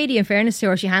think Katie, in fairness to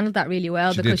her, she handled that really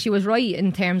well, because she was right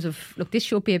in terms of, look, this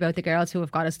should be about the girls who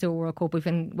have got us to a World Cup. We've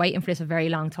been waiting for this a very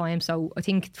long time, so I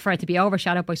think for it to be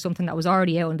overshadowed by something that was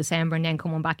already out in December and then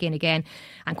coming back in again,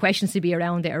 and questions to be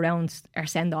around our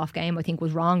send off game, I think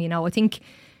was wrong. You know, I think,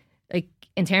 like,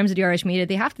 in terms of the Irish media,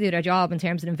 they have to do their job in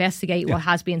terms of investigate what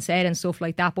has been said and stuff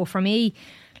like that. But for me,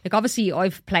 like, obviously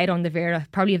I've played under Vera,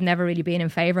 probably have never really been in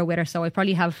favour with her, so I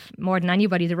probably have more than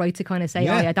anybody the right to kind of say,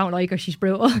 I don't like her, she's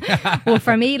brutal. But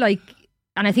for me, like,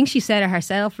 and I think she said it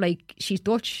herself, like, she's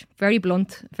Dutch, very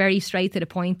blunt, very straight to the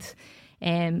point.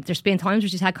 There's been times where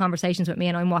she's had conversations with me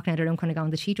and I'm walking out of the room kind of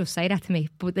going, did she just say that to me?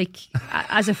 But like,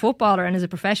 as a footballer and as a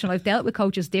professional, I've dealt with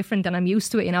coaches different and I'm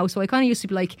used to it, you know, so I kind of used to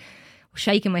be like,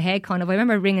 shaking my head kind of. I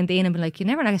remember ringing Dean and being like, you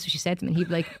never know, guess what she said to me, and he'd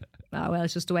be like, oh well,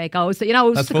 it's just the way it goes. So, you know, it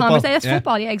was That's just a football. conversation. That's Yeah.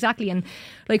 football, yeah, exactly. And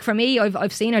like for me,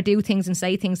 I've seen her do things and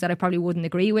say things that I probably wouldn't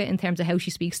agree with in terms of how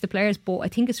she speaks to players, but I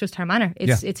think it's just her manner.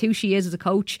 It's who she is as a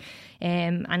coach.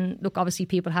 And look, obviously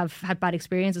people have had bad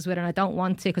experiences with her, and I don't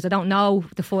want to, because I don't know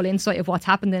the full insight of what's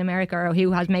happened in America or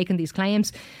who has making these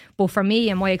claims. But for me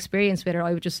and my experience with her,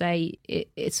 I would just say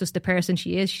it's just the person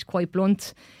she is. She's quite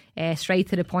blunt. Straight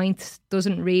to the point,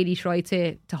 doesn't really try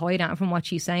to hide out from what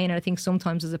she's saying. And I think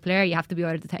sometimes as a player you have to be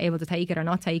able to take it or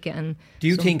not take it. And do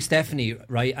you think, Stephanie,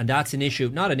 right, and that's an issue,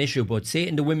 not an issue, but say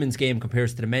in the women's game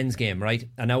compares to the men's game, right?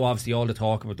 And now obviously all the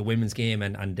talk about the women's game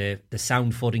and the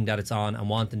sound footing that it's on and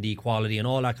wanting the equality and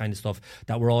all that kind of stuff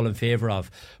that we're all in favour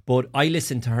of. But I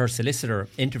listened to her solicitor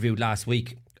interviewed last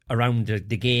week around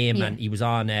the game, and he was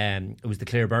on it was the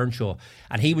Claire Byrne show,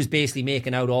 and he was basically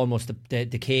making out almost the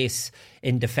case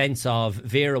in defence of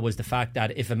Vera was the fact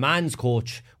that if a man's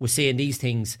coach was saying these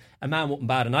things, a man wouldn't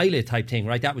bat an eyelid type thing,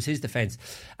 right? That was his defence.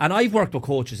 And I've worked with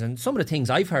coaches, and some of the things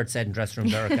I've heard said in dressing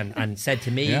room, Derek, and said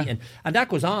to me, and that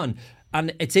goes on.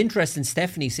 And it's interesting,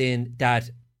 Stephanie saying that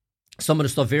some of the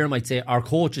stuff Vera might say, our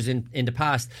coaches in the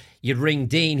past, you'd ring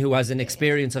Dean, who has an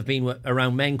experience of being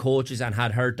around men coaches and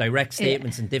had heard direct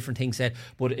statements and different things said,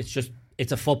 but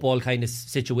it's a football kind of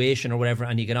situation or whatever,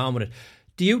 and you get on with it.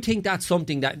 Do you think that's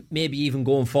something that maybe even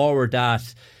going forward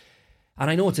that,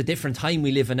 and I know it's a different time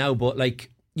we live in now, but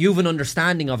like you've an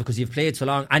understanding of it because you've played so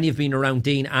long and you've been around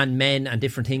Dean and men and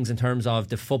different things in terms of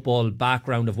the football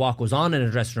background of what goes on in a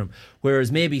dressing room,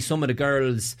 whereas maybe some of the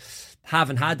girls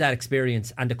haven't had that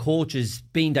experience, and the coaches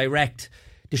being direct,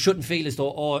 they shouldn't feel as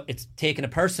though it's taken a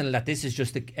personal, that this is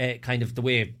just kind of the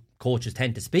way coaches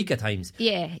tend to speak at times.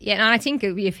 Yeah, and I think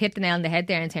you've hit the nail on the head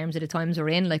there in terms of the times we're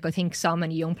in. Like I think so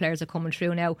many young players are coming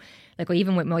through now. Like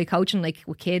even with my coaching, like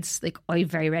with kids, like I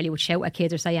very rarely would shout at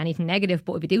kids or say anything negative,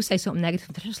 but if you do say something negative,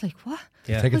 they're just like, what?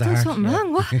 Take it I've done something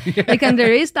wrong. What? Like, and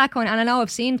there is that kind of, and I know I've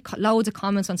seen loads of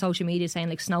comments on social media saying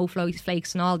like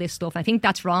snowflakes and all this stuff. I think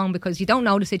that's wrong because you don't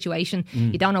know the situation,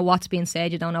 you don't know what's being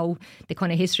said, you don't know the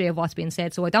kind of history of what's being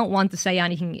said. So I don't want to say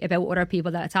anything about other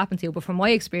people that it's happened to, but from my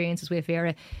experiences with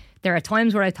Vera, there are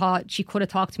times where I thought she could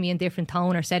have talked to me in a different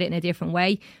tone or said it in a different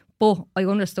way. But I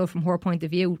understood from her point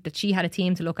of view that she had a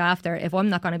team to look after. If I'm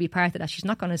not going to be part of that, she's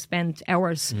not going to spend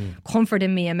hours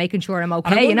comforting me and making sure I'm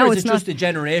okay. You know, it's just a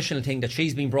generational thing that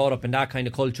she's been brought up in that kind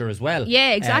of culture as well.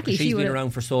 Yeah, exactly. She's been around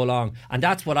for so long, and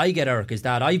that's what I get, Eric, is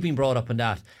that I've been brought up in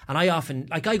that. And I often,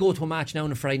 like, I go to a match now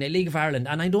on a Friday night, League of Ireland,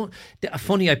 and I don't.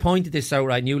 Funny, I pointed this out.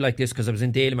 I knew like this because I was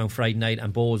in Dalem on Friday night,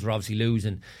 and Bows were obviously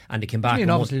losing, and they came back. You mean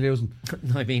obviously losing?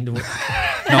 No, I mean, no,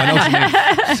 I know what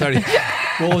you mean. Sorry,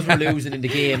 Bows were losing in the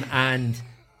game, and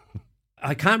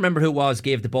I can't remember who it was,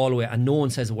 gave the ball away, and no one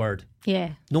says a word.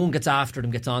 Yeah. No one gets after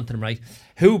them, gets onto them, right?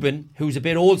 Hubin, who's a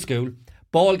bit old school,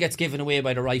 ball gets given away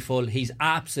by the right full. He's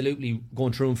absolutely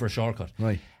going through him for a shortcut.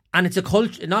 Right. And it's a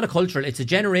culture, not a cultural, it's a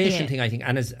generation thing, I think.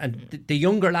 And the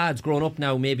younger lads growing up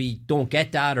now maybe don't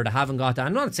get that, or they haven't got that.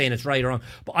 I'm not saying it's right or wrong,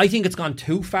 but I think it's gone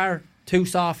too far, too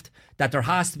soft, that there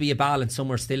has to be a balance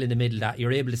somewhere still in the middle, that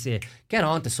you're able to say, get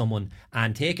on to someone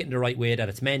and take it in the right way that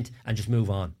it's meant, and just move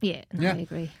on. Yeah, I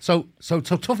agree. So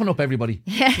toughen up, everybody.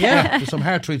 Yeah. There's some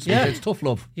hard truths. It's tough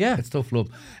love. Yeah. It's tough love.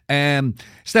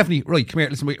 Stephanie, right, come here.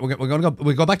 Listen, we're going to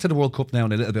we'll go back to the World Cup now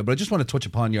in a little bit, but I just want to touch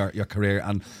upon your career,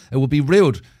 and it would be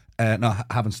rude not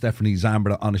having Stephanie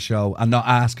Zambra on a show and not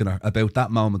asking her about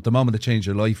that moment, the moment that changed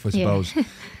your life, I suppose.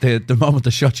 The moment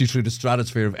that shot you through the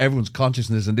stratosphere of everyone's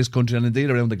consciousness in this country and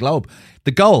indeed around the globe. The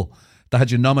goal that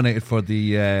had you nominated for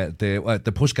the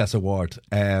Puskás Award.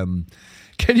 Can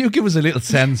you give us a little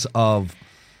sense of,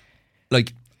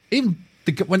 like, even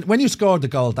when you scored the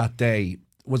goal that day,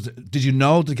 did you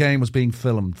know the game was being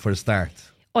filmed for a start?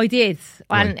 I did,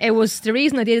 and Right. it was the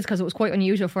reason I did is because it was quite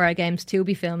unusual for our games to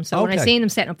be filmed. So when I Okay. seen them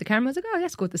setting up the camera, I was like, "Oh,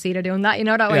 that's good to see they're doing that," you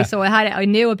know, that way. So I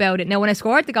knew about it. Now, when I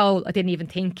scored the goal, I didn't even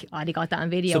think they got that on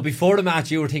video. So before the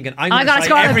match, you were thinking, I'm I going got to to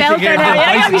score a everything belter here now. now.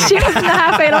 Yeah, we shoot from the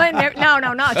halfway line.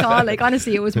 No, not at all. Like,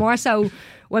 honestly, it was more so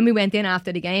when we went in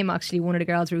after the game. Actually, one of the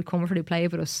girls who Comfort who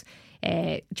played with us,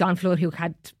 John Flood, who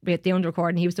had the underrecord,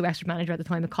 and he was the Western manager at the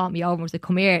time, and caught me over and was like,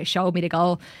 "Come here," showed me the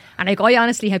goal. And like, I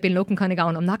honestly had been looking, kind of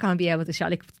going, I'm not going to be able to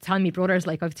shot. Like, telling me brothers,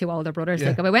 like, I have two older brothers,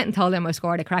 like, if I went and told them I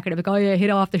scored a cracker, they'd be like, "Oh yeah,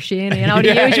 hit off the shin," you know,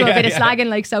 the usual bit of slagging.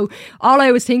 Like, so all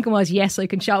I was thinking was, yes, I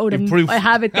can show them, I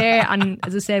have it there. And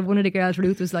as I said, one of the girls,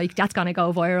 Ruth, was like, "That's going to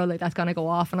go viral, like, that's going to go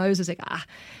off." And I was just like,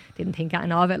 didn't think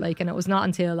anything of it. Like, and it was not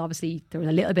until obviously there was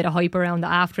a little bit of hype around it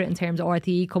after it in terms of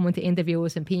RTE coming to interview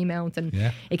us and P-Mount, and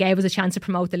it gave us a chance to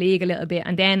promote the league a little bit.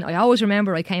 And then I always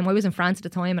remember I was in France at the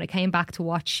time, and I came back to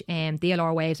watch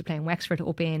DLR Waves playing Wexford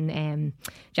up in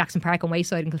Jackson Park on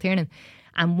Wayside in Kiltiernan.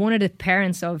 And one of the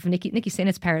parents of Nicky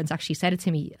Sinnett's parents actually said it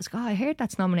to me. I was like, I heard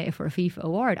that's nominated for a FIFA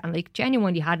award. And like,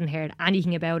 genuinely hadn't heard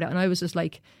anything about it. And I was just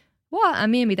like, what? And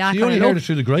me and my dad you only heard it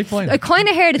through the grapevine. I kind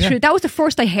of heard it through. That was the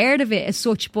first I heard of it as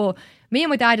such. But me and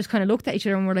my dad just kind of looked at each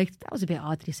other and were like, that was a bit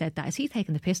odd that he said that. Is he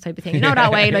taking the piss type of thing? You know,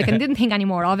 that way. Like, and didn't think any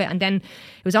more of it. And then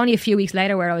it was only a few weeks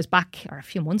later where I was back, or a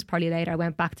few months probably later, I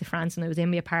went back to France and I was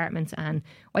in my apartment and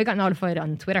I got notified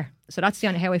on Twitter. So that's the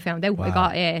only how I found out. Wow. I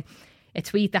got a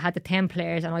tweet that had the 10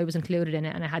 players and I was included in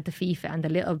it, and I had the FIFA and the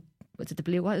little, was it the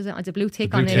blue, what is it? It's a blue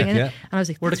tick on it. Yeah. And I was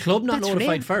like, were the club not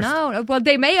notified first? No, well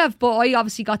they may have, but I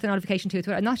obviously got the notification to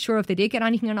Twitter. I'm not sure if they did get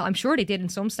anything or not. I'm sure they did in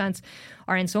some sense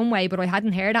or in some way, but I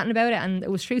hadn't heard anything about it, and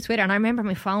it was through Twitter. And I remember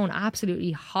my phone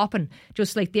absolutely hopping,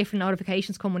 just like different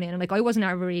notifications coming in. And like, I wasn't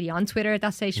ever really on Twitter at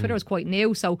that stage. Twitter was quite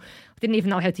new, so I didn't even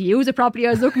know how to use it properly.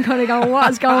 I was looking kind of going, what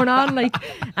is going on? Like,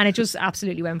 and it just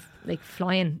absolutely went like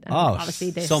flying. And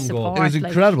obviously the support, it was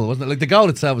incredible, wasn't it? Like, the goal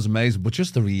itself was amazing, but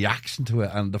just the reaction to it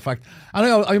and the fact. And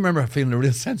I remember feeling a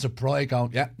real sense of pride,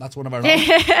 going, yeah, that's one of our own.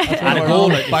 And a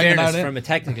goal, in fairness, from a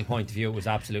technical point of view, it was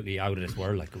absolutely out of this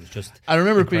world. Like, it was just. I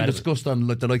remember it being discussed on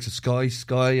like the likes of Sky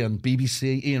and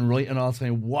BBC, Ian Wright and all,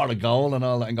 saying what a goal and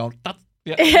all that, and going,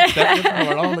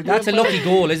 that's a lucky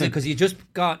goal, isn't it? Because you just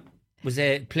got. Was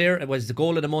the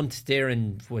goal of the month there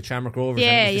with Shamrock Rovers? Yeah,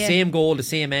 and it was the same goal, the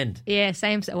same end. Yeah,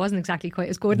 same. It wasn't exactly quite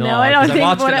as good. No, now I don't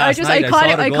think, but I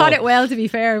caught it it well, to be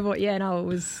fair. But yeah, no, it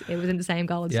was in the same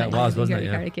goal. Yeah, it was, wasn't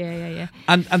it? Yeah.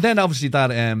 And then obviously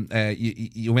that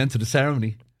you went to the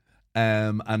ceremony.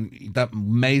 And that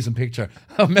amazing picture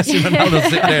of Messi Ronaldo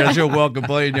sitting there as you're walking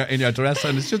by in your dress,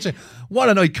 and it's such what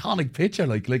an iconic picture.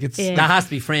 Like it's that has to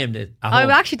be framed. I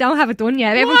actually don't have it done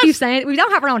yet. Everyone keeps saying we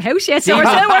don't have our own house yet, so we're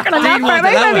still working on that.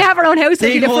 Maybe when we have our own house,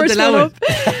 it'll be the first one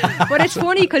up. But it's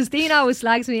funny because Dean always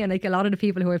slags me, and like a lot of the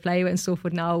people who I play with and stuff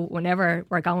would know. Whenever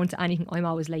we're going to anything, I'm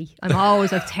always late. I'm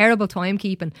always like terrible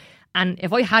timekeeping. And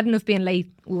if I hadn't have been late,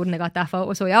 we wouldn't have got that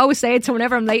photo. So I always say it to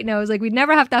whenever I'm late now, I was like, we'd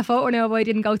never have that photo now if I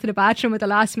didn't go to the bathroom at the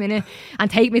last minute and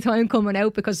take my time coming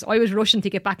out, because I was rushing to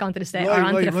get back onto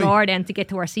the floor then to get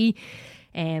to our seat.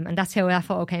 And that's how that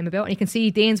photo came about. And you can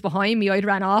see Dean's behind me. I'd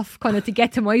ran off kind of to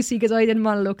get to my seat because I didn't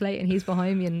want to look late, and he's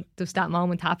behind me, and just that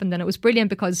moment happened. And it was brilliant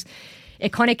because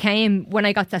it kind of came when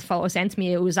I got that photo sent to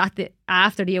me. It was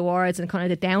after the awards and kind of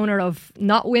the downer of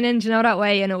not winning, do you know, that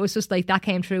way. And it was just like that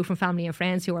came through from family and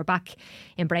friends who were back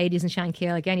in Brady's and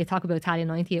Shankill. Again, you talk about Italian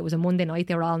 90. It was a Monday night.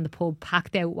 They were all in the pub,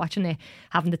 packed out, watching it,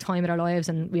 having the time of their lives,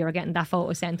 and we were getting that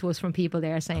photo sent to us from people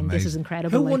there saying, amazing. This is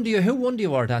incredible. Who won the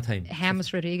award that time?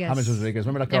 James Rodriguez.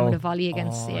 Remember that goal? The volley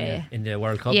against in the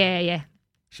World Cup. Yeah.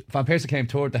 Van Persie came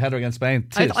toward the header against Spain.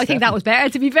 I think that was better,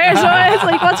 to be fair. So it's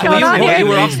like, what's going on here? You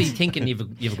were obviously thinking you've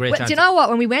a great chance. Do you know what?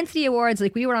 When we went to the awards,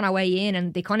 like, we were on our way in,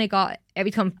 and they kind of got, every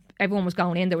time everyone was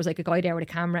going in, there was like a guy there with a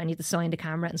camera, and you had to sign the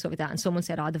camera and stuff like that. And someone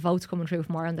said, the votes coming through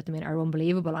from Ireland at the minute are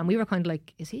unbelievable. And we were kind of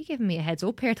like, is he giving me a heads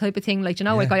up here type of thing? Like, you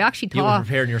know, like, I actually thought you were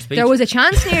preparing your speech. There was a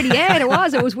chance near the end. There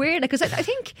was. It was weird. Because I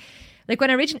think, like,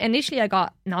 when initially I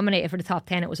got nominated for the top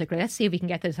 10, it was like, let's see if we can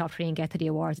get to the top 3 and get to the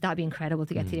awards. That'd be incredible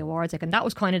to get to the awards. Like, and that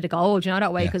was kind of the goal, do you know,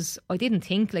 that way, because I didn't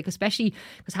think, like, especially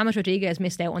because James Rodriguez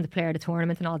missed out on the player of the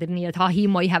tournament and all, didn't he? I thought he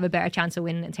might have a better chance of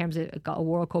winning in terms of a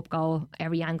World Cup goal,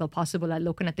 every angle possible, like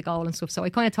looking at the goal and stuff. So I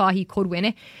kind of thought he could win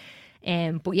it.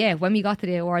 But yeah, when we got to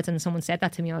the awards and someone said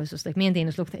that to me, I was just like, me and Dean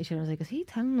just looked at each other and I was like, is he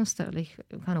telling us that, like,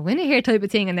 we're going to win it here type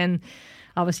of thing? And then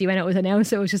obviously when it was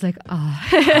announced, it was just like,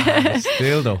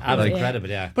 still though, incredible,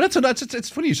 yeah. But it's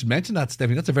funny you should mention that,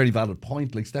 Stephanie. That's a very valid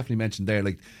point. Like Stephanie mentioned there,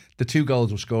 like the 2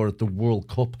 goals were scored at the World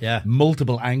Cup,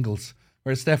 multiple angles,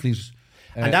 whereas Stephanie's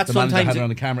and that's sometimes had it on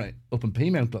the camera up in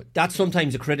P-Mount. That's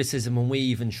sometimes a criticism when we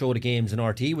even show the games in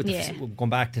RT with going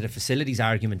back to the facilities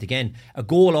argument again. A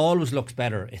goal always looks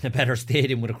better in a better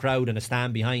stadium with a crowd and a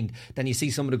stand behind than you see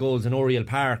some of the goals in Oriel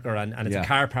Park and it's a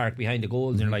car park behind the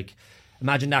goals, and you're like,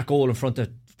 imagine that goal in front of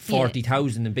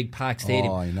 40,000 in Big Park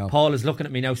Stadium. I know. Paul is looking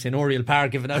at me now saying Oriel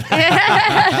Park, giving out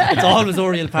it's always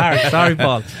Oriel Park, sorry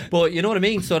Paul, but you know what I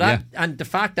mean. So that and the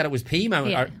fact that it was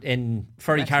P-Mount in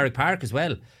Ferry Carrick Park as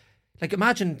well. Like,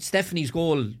 imagine Stephanie's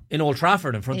goal in Old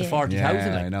Trafford in front of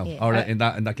 40,000. Yeah, I know. Or in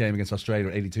that game against Australia,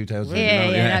 82,000.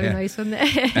 Yeah, that'd be nice, wouldn't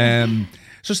it?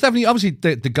 So, Stephanie, obviously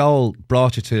the goal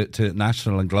brought you to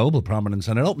national and global prominence,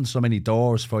 and it opened so many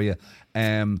doors for you.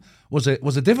 Was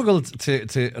it difficult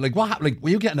to like what happened? Like, were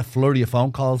you getting a flurry of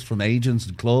phone calls from agents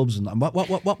and clubs, and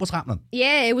what was happening?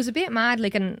 Yeah, it was a bit mad.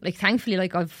 And thankfully,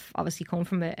 I've obviously come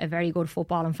from a very good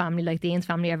footballing family. Like Dean's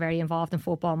family are very involved in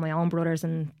football. My own brothers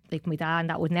and like my dad, and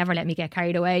that would never let me get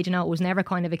carried away. You know, it was never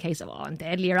kind of a case of I'm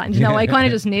deadly or anything. You know, I kind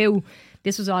of just knew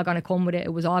this was all going to come with it.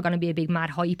 It was all going to be a big mad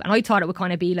hype, and I thought it would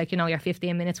kind of be like, you know, your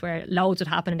 15 minutes where loads would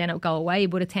happen and then it would go away.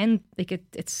 But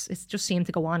it's just seemed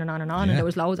to go on and on and on, and there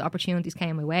was loads of opportunities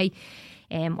came my way.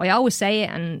 I always say it,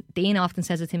 and Dean often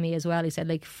says it to me as well. He said,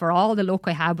 like, for all the luck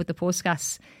I had with the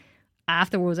Puskas,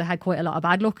 afterwards I had quite a lot of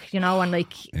bad luck, you know, and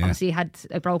obviously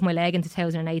I broke my leg in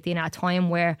 2018 at a time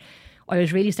where I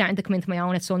was really starting to come into my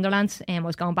own at Sunderland. I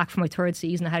was going back for my third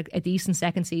season. I had a decent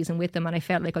second season with them, and I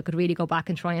felt like I could really go back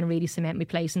and try and really cement my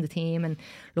place in the team and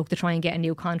look to try and get a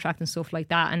new contract and stuff like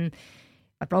that. And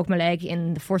I broke my leg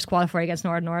in the first qualifier against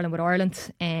Northern Ireland with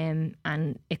Ireland, and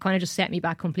it kind of just set me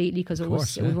back completely, because it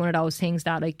was one of those things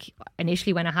that, like,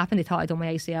 initially when it happened, they thought I'd done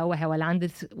my ACL. With how I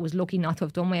landed, was lucky not to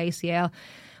have done my ACL.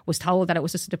 Was told that it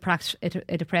was just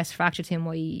a depressed fracture to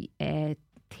my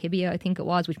tibia, I think it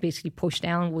was, which basically pushed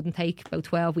down, wouldn't take about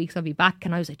 12 weeks, I'll be back.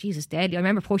 And I was like, Jesus, deadly. I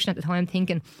remember pushing at the time,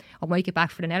 thinking I might get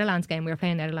back for the Netherlands game. We were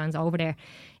playing Netherlands over there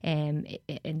in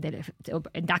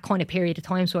that kind of period of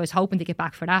time, so I was hoping to get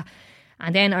back for that.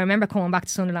 And then I remember coming back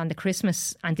to Sunderland at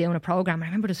Christmas and doing a programme. I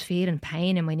remember just feeling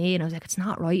pain in my knee, and I was like, it's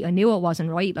not right. I knew it wasn't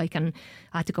right. And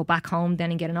I had to go back home then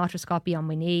and get an arthroscopy on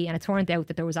my knee. And it turned out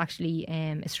that there was actually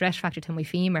a stress fracture to my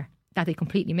femur that they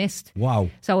completely missed. Wow.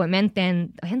 So it meant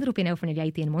then I ended up being out for nearly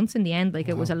 18 months in the end.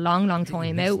 It was a long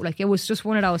time out. It was just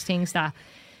one of those things that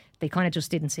they kind of just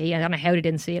didn't see. I don't know how they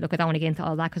didn't see it. Look, I don't want to get into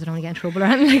all that because I don't want to get in trouble or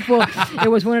anything. But it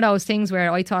was one of those things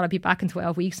where I thought I'd be back in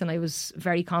 12 weeks, and I was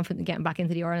very confident in getting back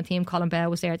into the Ireland team. Colin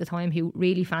Bell was there at the time, who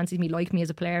really fancied me, liked me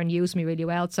as a player, and used me really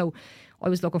well. So I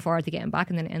was looking forward to getting back,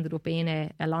 and then it ended up being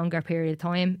a longer period of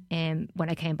time. When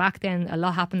I came back, then a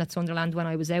lot happened at Sunderland when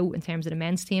I was out in terms of the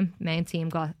men's team. Men's team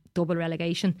got double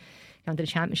relegation down to the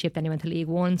Championship, then they went to League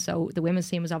One. So the women's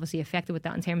team was obviously affected with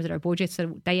that in terms of their budget.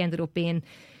 So they ended up being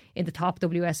in the top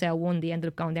WSL 1. They ended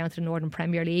up going down to the Northern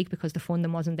Premier League because the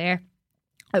funding wasn't there.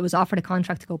 I was offered a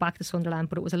contract to go back to Sunderland,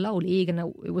 but it was a low league, and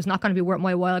it was not going to be worth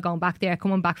my while going back there,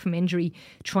 coming back from injury,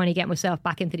 trying to get myself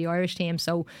back into the Irish team.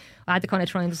 So I had to kind of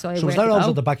try and decide so where to go. So was that also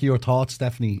at the back of your thoughts,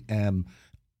 Stephanie?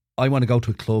 I want to go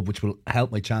to a club which will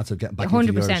help my chance of getting back 100%.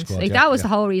 Into the Irish squad. That was the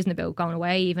whole reason about going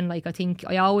away. Even I think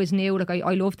I always knew,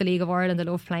 I love the League of Ireland, I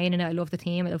love playing in it, I love the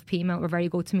team, I love Peamount, were very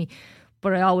good to me.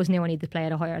 But I always knew I needed to play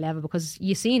at a higher level, because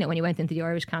you seen it when you went into the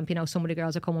Irish camp. You know, some of the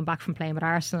girls are coming back from playing with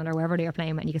Arsenal or wherever they were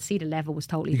playing with, and you could see the level was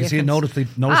totally different. You can see a noticeable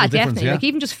difference, definitely. yeah.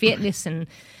 Even just fitness and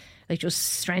just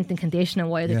strength and conditioning,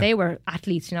 while they were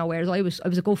athletes, you know, whereas I was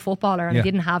a good footballer, and I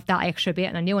didn't have that extra bit,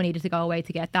 and I knew I needed to go away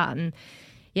to get that. And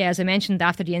yeah, as I mentioned,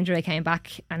 after the injury I came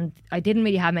back, and I didn't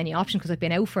really have many options because I've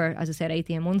been out for, as I said,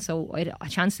 18 months, so I had a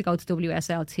chance to go to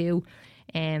WSL 2.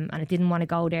 And I didn't want to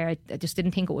go there. I just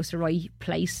didn't think it was the right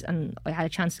place, and I had a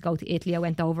chance to go to Italy. I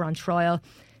went over on trial,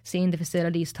 seen the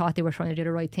facilities, thought they were trying to do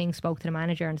the right thing, spoke to the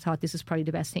manager and thought this is probably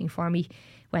the best thing for me.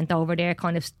 Went over there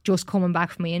kind of just coming back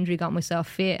from my injury, got myself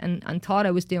fit, and thought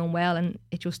I was doing well, and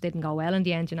it just didn't go well in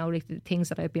the end, you know, like the things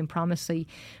that I've been promised. I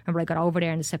remember I got over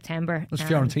there in September. It was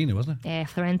Fiorentina, wasn't it? Yeah,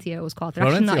 Florentia it was called. They're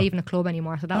actually not even a club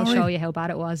anymore, so that'll show you how bad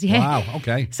it was. Yeah. Wow,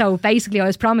 okay. So basically I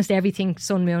was promised everything,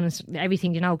 sun, moon, and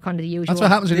everything, you know, kind of the usual. That's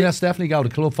what happens when you let Stephanie go, the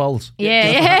club folds.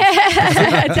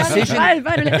 Yeah. Decisions like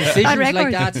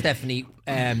that, Stephanie,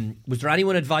 was there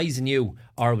anyone advising you,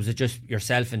 or was it just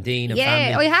yourself and Dean and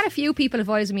family? I had a few people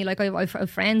advising me. Like I've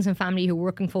friends and family who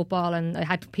work in football, and I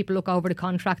had people look over the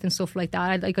contract and stuff like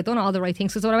that. I'd done all the right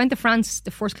things. So when I went to France,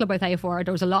 the first club I played for,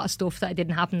 there was a lot of stuff that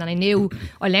didn't happen, and I knew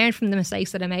I learned from the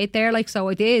mistakes that I made there. So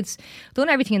I done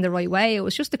everything in the right way. It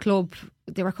was just the club,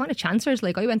 they were kind of chancers.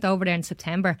 I went over there in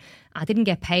September, I didn't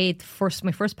get paid.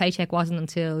 My first paycheck wasn't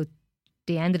until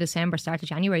the end of December, start of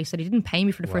January, so they didn't pay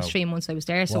me for the first 3 months I was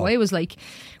there. So I was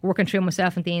working through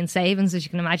myself and Dean's savings, as you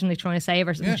can imagine, trying to save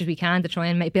as much as we can to try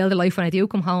and build a life when I do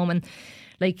come home. And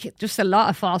just a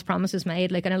lot of false promises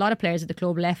made, and a lot of players at the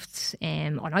club left.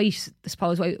 And I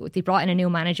suppose they brought in a new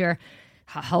manager,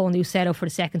 a whole new setup for the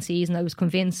second season. I was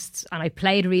convinced, and I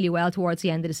played really well towards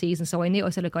the end of the season, so I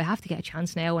said, I have to get a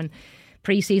chance now. And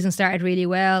pre-season started really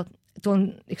well,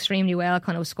 done extremely well,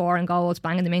 kind of scoring goals,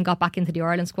 banging them in, got back into the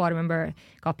Ireland squad. I remember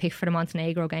got picked for the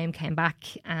Montenegro game, came back,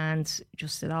 and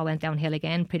just it all went downhill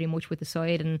again pretty much with the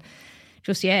side. And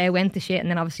it went to shit. And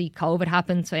then obviously COVID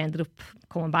happened, so I ended up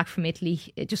coming back from Italy.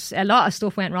 A lot of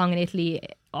stuff went wrong in Italy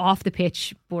off the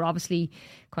pitch, but obviously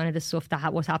kind of the stuff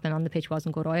that was happening on the pitch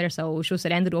wasn't good either. So it was just,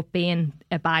 it ended up being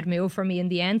a bad move for me in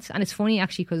the end. And it's funny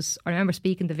actually, because I remember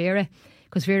speaking to Vera,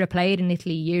 because Vera played in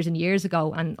Italy years and years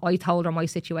ago, and I told her my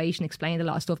situation, explained a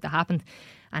lot of stuff that happened,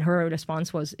 and her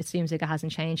response was, it seems like it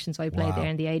hasn't changed since I played there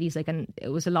in the 80s. Like, and it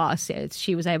was a lot of,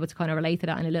 she was able to kind of relate to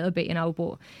that in a little bit, you know.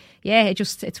 But yeah, it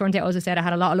turned out, as I said, I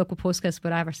had a lot of luck with Puskas,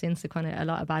 but ever since, it kind of, a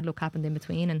lot of bad luck happened in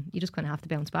between, and you just kind of have to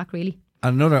bounce back, really.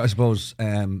 And another, I suppose,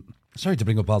 sorry to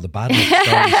bring up all the bad luck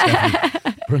stories,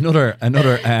 Stephanie, but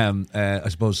another I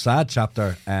suppose, sad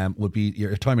chapter would be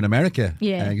your time in America.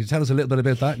 Yeah. Can you tell us a little bit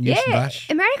about that?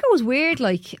 America was weird.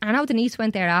 Like, I know Denise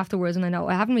went there afterwards, and I know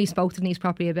I haven't really spoke to Denise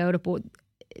properly about it, but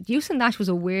Houston Dash was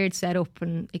a weird setup,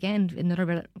 and again, another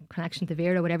bit of connection to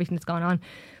Vera with everything that's gone on.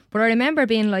 But I remember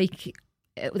being like,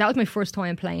 that was my first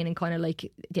time playing, and kind of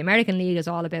like the American League is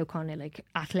all about kind of like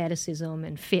athleticism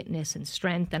and fitness and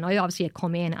strength, and I obviously had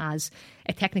come in as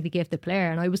a technically gifted player,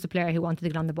 and I was the player who wanted to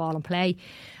get on the ball and play.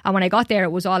 And when I got there,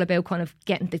 it was all about kind of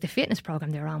getting the fitness program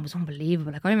they were on was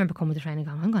unbelievable. Like, I remember coming to training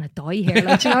going, I'm going to die here,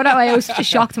 like, you know, that way I was such a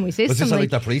shock to my system. Was this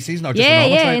like their pre-season or just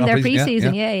in their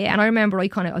pre-season, yeah. And I remember I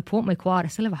put my quad, I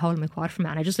still have a hole in my quad from it,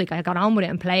 and I got on with it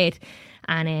and played.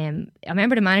 And I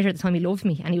remember the manager at the time, he loved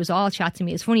me, and he was all chat to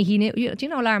me. It's funny, he knew, do you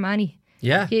know Lara Manny?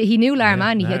 Yeah. He knew Lara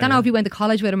Manny. I don't know if he went to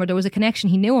college with him or there was a connection.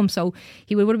 He knew him, so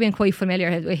he would have been quite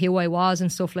familiar with who I was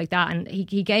and stuff like that. And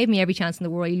he gave me every chance in the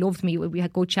world. He loved me. We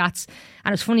had good chats.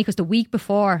 And it's funny because the week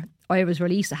before I was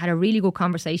released, I had a really good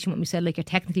conversation with him. He said, like, you're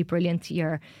technically brilliant.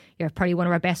 You're probably one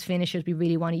of our best finishers. We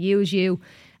really want to use you.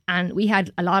 And we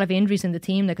had a lot of injuries in the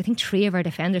team. Like, I think 3 of our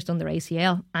defenders done their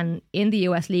ACL. And in the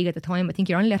US League at the time, I think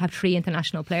you're only allowed to have 3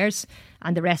 international players,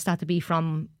 and the rest had to be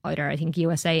from either, I think,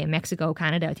 USA and Mexico,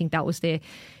 Canada. I think that was the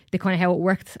kind of how it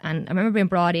worked. And I remember being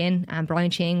brought in, and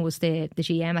Brian Ching was the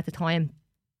GM at the time.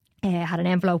 Had an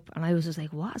envelope, and I was just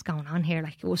like, what is going on here?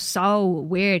 Like, it was so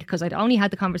weird, because I'd only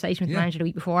had the conversation with the manager the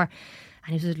week before, and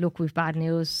he was like, look, we've bad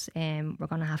news, we're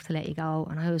going to have to let you go.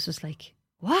 And I was just like,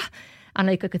 what? And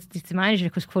like, the manager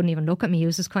just couldn't even look at me. He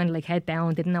was just kind of like head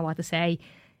down, didn't know what to say.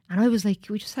 And I was like,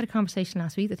 we just had a conversation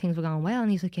last week that things were going well.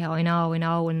 And he's like, yeah, I know.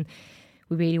 And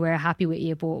we really were happy with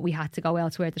you, but we had to go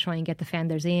elsewhere to try and get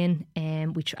defenders in.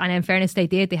 And in fairness, they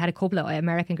did. They had a couple of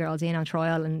American girls in on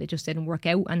trial, and it just didn't work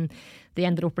out. And they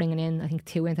ended up bringing in, I think,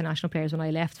 2 international players when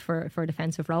I left for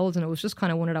defensive roles. And it was just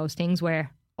kind of one of those things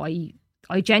where I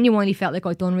genuinely felt like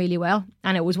I'd done really well.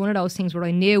 And it was one of those things where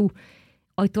I knew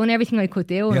I'd done everything I could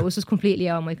do, and it was just completely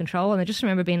out of my control. And I just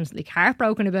remember being like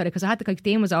heartbroken about it, because I had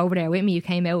Dean was over there with me. He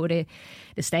came out of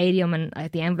the stadium, and I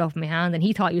had the envelope in my hand, and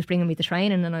he thought he was bringing me to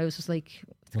training, and I was just like,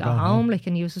 let's go home. Like,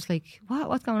 and he was just like,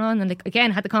 what's going on? And like,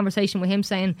 again, had the conversation with him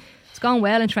saying, it's going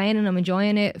well in training, I'm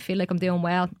enjoying it, I feel like I'm doing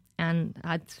well. And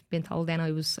I'd been told then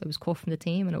I was cut from the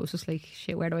team, and it was just like,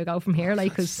 shit, where do I go from here?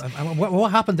 Like, cause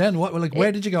what happened then?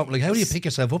 Where did you go? Like, how do you pick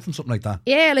yourself up from something like that?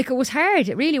 Yeah, like, it was hard.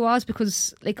 It really was,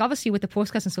 because like, obviously with the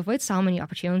podcast and stuff, I had so many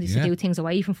opportunities to do things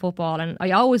away from football, and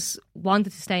I always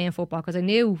wanted to stay in football, because I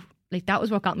knew like that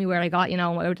was what got me where I got, you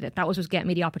know, that was just getting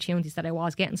me the opportunities that I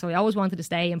was getting. So I always wanted to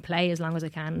stay and play as long as I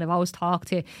can. And I've always talked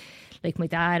to like my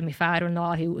dad and my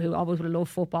father-in-law who always would have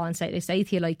loved football, and they say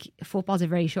to you, like, football's a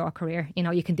very short career, you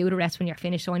know, you can do the rest when you're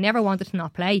finished. So I never wanted to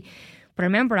not play. But I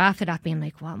remember after that being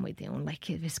like, what am I doing? Like,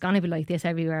 if it's going to be like this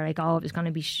everywhere I go, if it's going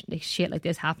to be like shit like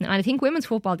this happening. And I think women's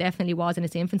football definitely was in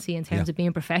its infancy in terms of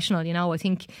being professional, you know. I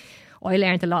think I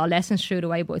learned a lot of lessons through the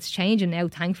way, but it's changing now,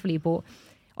 thankfully. But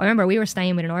I remember we were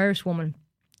staying with an Irish woman,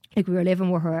 like, we were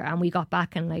living with her, and we got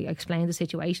back and like explained the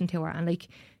situation to her, and like,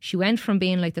 she went from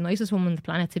being like the nicest woman on the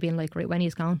planet to being like, right, when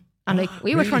he's gone. And like,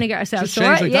 we were trying to get ourselves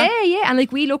sorted. Like and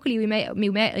like, we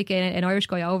met like an Irish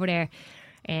guy over there,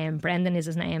 Brendan is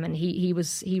his name, and he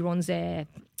runs a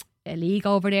league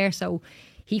over there, so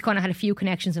he kind of had a few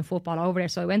connections in football over there.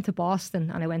 So I went to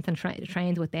Boston, and I went and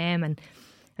trained with them. And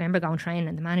I remember going training,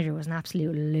 and the manager was an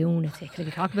absolute lunatic. Like,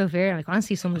 he talked about Vera, like,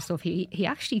 honestly, some of the stuff he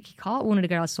actually caught one of the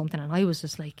girls something, and I was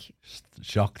just like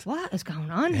shocked. What is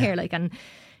going on here? Like, and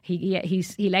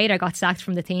he later got sacked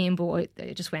from the team, but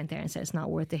I just went there and said it's not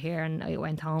worth it here. And I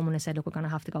went home and I said, look, we're going to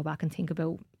have to go back and think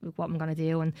about what I'm going to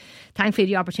do. And thankfully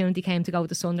the opportunity came to go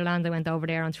to Sunderland. I went over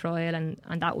there on trial, and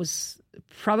that was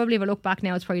probably, if I look back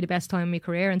now, it's probably the best time in my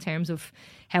career in terms of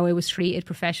how I was treated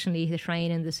professionally, the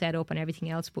training, the setup and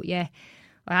everything else. But yeah,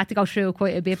 I had to go through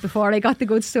quite a bit before I got the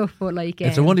good stuff. But like,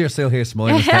 it's a wonder you're still here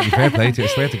smiling. Fair play to you,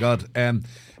 I swear to God.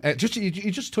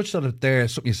 You just touched on it there.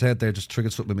 Something you said there just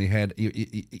triggered something in my head.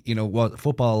 You know what?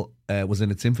 Football was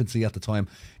in its infancy at the time.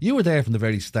 You were there from the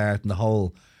very start, and the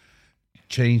whole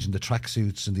change in the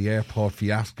tracksuits and the airport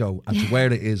fiasco, and to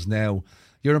where it is now.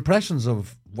 Your impressions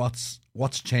of what's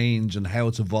changed and how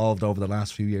it's evolved over the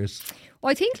last few years? Well,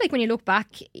 I think like when you look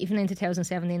back, even in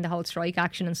 2017, the whole strike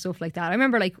action and stuff like that, I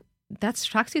remember like that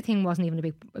tracksuit thing wasn't even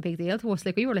a big deal to us.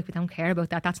 Like we were like, we don't care about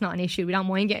that. That's not an issue. We don't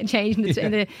mind getting changed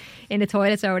in the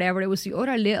toilets or whatever. It was the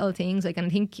other little things. Like, and I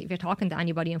think if you're talking to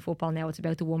anybody in football now, it's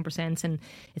about the 1%, and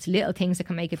it's little things that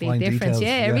can make a big difference.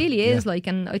 Details. It really is. Like,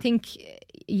 and I think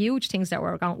huge things that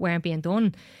weren't being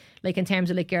done. Like in terms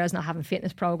of like girls not having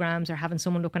fitness programs or having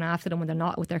someone looking after them when they're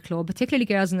not with their club, particularly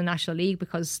girls in the National League,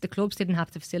 because the clubs didn't have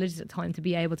the facilities at the time to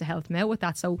be able to help them out with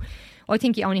that. So I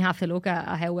think you only have to look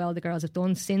at how well the girls have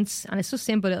done since, and it's just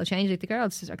simple little change. Like the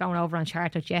girls are going over on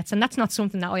charter jets, and that's not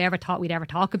something that I ever thought we'd ever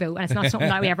talk about, and it's not something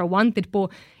that we ever wanted, but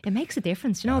it makes a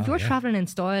difference. You know, if you're travelling in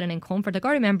style and in comfort, like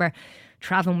I remember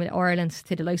travelling with Ireland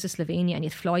to the likes of Slovenia, and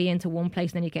you'd fly into one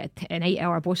place and then you get an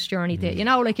 8-hour bus journey to, you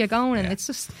know, like you're going, and it's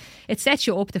just, it sets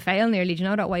you up to fail nearly, you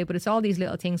know, that way. But it's all these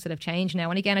little things that have changed now.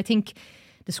 And again, I think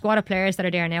the squad of players that are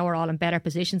there now are all in better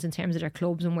positions in terms of their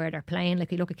clubs and where they're playing.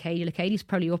 Like you look at Katie, like Katie's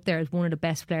probably up there as one of the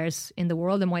best players in the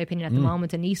world in my opinion at the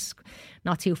moment, and Nice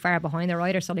not too far behind her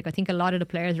either. So like I think a lot of the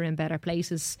players are in better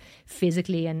places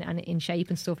physically and in shape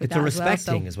and stuff like that. It's a respect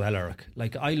thing as well, Eric.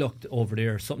 Like I looked over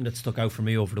there, something that stuck out for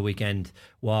me over the weekend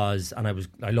was, and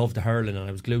I loved the hurling and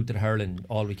I was glued to the hurling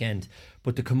all weekend,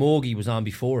 but the camogie was on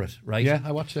before it, right? Yeah,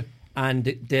 I watched it. And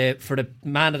for the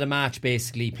man of the match,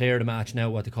 basically player of the match now,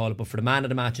 what they call it, but for the man of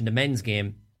the match in the men's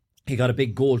game, he got a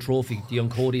big gold trophy, the young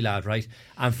Cody lad, right?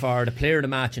 And for the player of the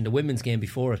match in the women's game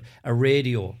before it, a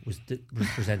radio was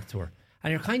presented to her. And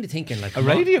you're kind of thinking like a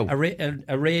radio, a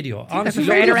radio. Honestly,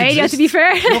 a radio to be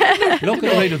fair. Look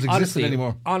at radios existing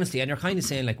anymore. Honestly, and you're kind of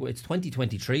saying like it's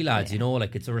 2023, lads. You know,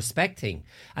 like it's a respect thing.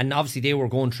 And obviously they were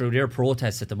going through their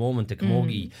protests at the moment, the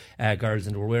camogie girls,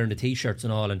 and they were wearing the t-shirts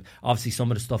and all. And obviously some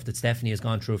of the stuff that Stephanie has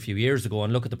gone through a few years ago.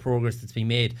 And look at the progress that's been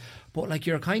made. But like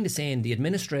you're kind of saying, the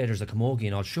administrators of camogie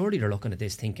and all, surely they're looking at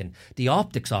this thinking the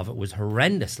optics of it was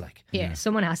horrendous. Like,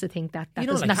 someone has to think that you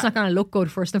know, like, that's not going to look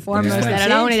good first and foremost.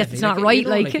 Let alone that it's not right. You know,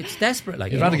 like it's desperate.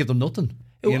 Like you'd rather give them nothing.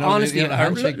 You know, honestly,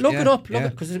 look it up,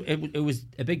 because it was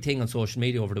a big thing on social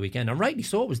media over the weekend, and rightly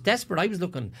so. It was desperate. I was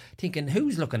thinking,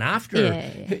 who's looking after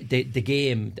the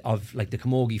game of like the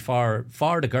camogie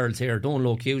for the girls here? Don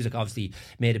Lowe Cusick obviously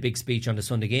made a big speech on the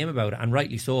Sunday game about it, and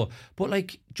rightly so. But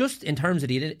like just in terms of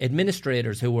the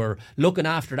administrators who were looking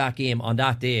after that game on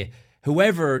that day,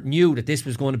 whoever knew that this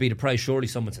was going to be the prize, surely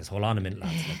someone says, hold on a minute,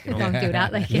 lads. Like, you know? Don't do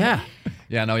that. Like,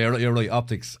 Yeah, no, you're right.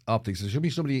 Optics. There should be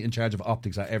somebody in charge of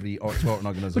optics at every sporting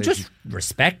organisation. But just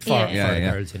respect for the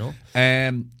girls, you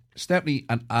know. Stephanie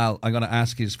and Al, I'm going to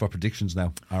ask you for predictions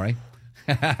now. All right.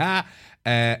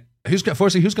 Who's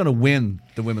going to win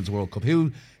the Women's World Cup?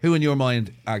 Who in your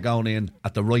mind are going in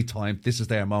at the right time? This is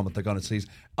their moment. They're going to seize.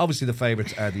 Obviously, the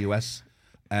favourites are the US.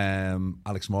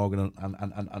 Alex Morgan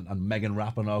and Megan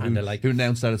Rapinoe, who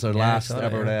announced that it's her last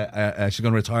ever. She's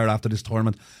going to retire after this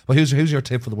tournament. But who's your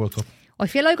tip for the World Cup? I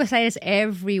feel like I say this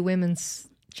every women's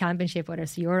championship, whether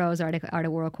it's the Euros or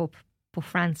the World Cup. But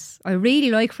France, I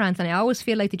really like France, and I always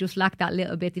feel like they just lack that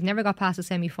little bit. They've never got past the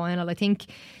semi-final. I think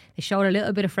they showed a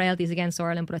little bit of frailties against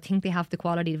Ireland, but I think they have the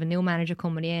quality of a new manager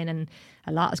coming in, and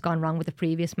a lot has gone wrong with the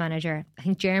previous manager. I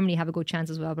think Germany have a good chance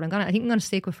as well, but I think I'm going to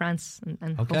stick with France,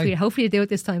 and hopefully they do it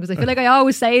this time, because I feel like I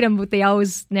always say them, but they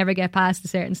always never get past a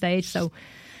certain stage. So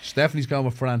Stephanie's going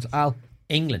with France. Al?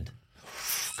 England.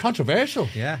 Controversial,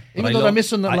 even though they're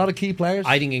missing a lot of key players.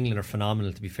 I think England are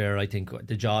phenomenal, to be fair. I think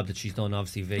the job that she's done,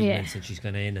 obviously since she's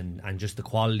gone in, and just the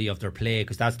quality of their play,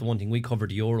 because that's the one thing. We covered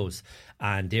the Euros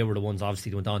and they were the ones obviously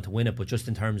that went on to win it, but just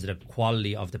in terms of the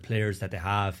quality of the players that they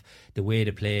have, the way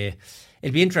they play,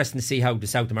 it'll be interesting to see how the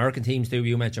South American teams do.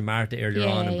 You mentioned Marta earlier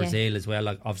on, in Brazil as well.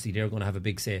 Like, obviously they're going to have a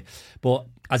big say, but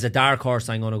as a dark horse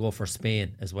I'm going to go for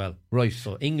Spain as well. Right,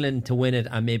 so England to win it,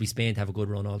 and maybe Spain to have a good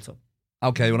run also.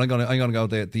 Okay, well I'm gonna go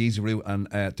the easy route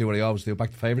and do what I always do.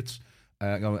 Back to favourites.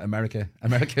 Go America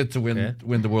to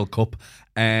win the World Cup.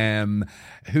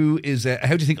 Who is?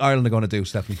 How do you think Ireland are going to do,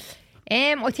 Stephanie?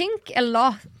 I think a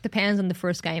lot depends on the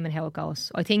first game and how it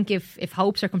goes. I think if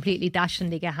hopes are completely dashed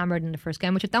and they get hammered in the first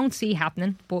game, which I don't see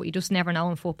happening, but you just never know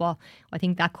in football, I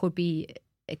think that could be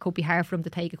hard for them to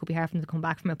take. It could be hard for them to come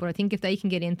back from it. But I think if they can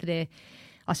get into the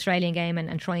Australian game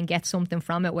and try and get something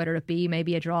from it, whether it be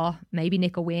maybe a draw, maybe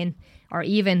nick a win, or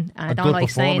even, and I don't like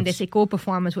saying this, a good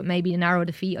performance with maybe a narrow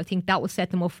defeat, I think that will set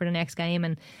them up for the next game.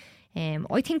 And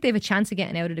I think they have a chance of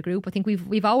getting out of the group. I think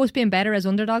we've always been better as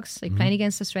underdogs, like playing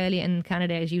against Australia and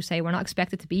Canada, as you say. We're not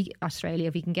expected to beat Australia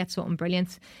if we can get something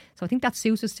brilliant. So I think that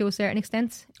suits us to a certain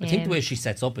extent. I think the way she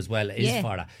sets up as well is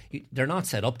for that. They're not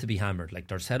set up to be hammered. Like,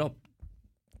 they're set up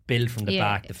built from the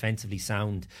back, defensively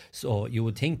sound. So you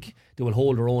would think they will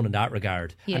hold their own in that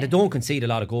regard. And they don't concede a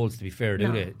lot of goals, to be fair,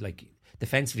 do they? Like,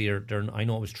 defensively, I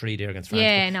know it was 3 there against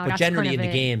France, but generally in the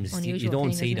games, you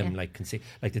don't see them like concede.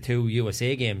 Like the 2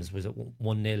 USA games, was it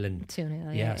 1-0 and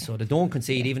 2-0? So they don't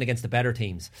concede even against the better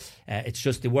teams. It's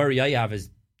just the worry I have is,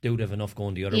 do they have enough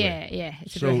going the other way? Yeah.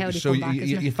 It's a how they so come back,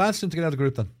 you fancy them to get out of the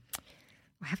group then?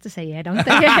 I have to say, yeah, don't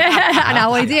they? I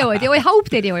know, I do. I hope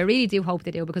they do. I really do hope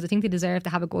they do, because I think they deserve to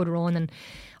have a good run. And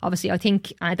obviously, I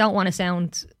think, and I don't want to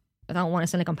sound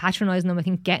like I'm patronising them. I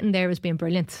think getting there has been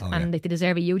brilliant, and like, they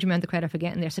deserve a huge amount of credit for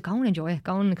getting there. So go and enjoy it,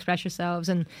 go and express yourselves,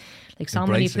 and like so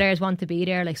many players want to be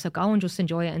there. Like, so go and just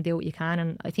enjoy it and do what you can.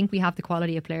 And I think we have the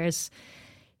quality of players,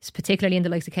 particularly in the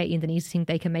likes of Katie and Denise. I think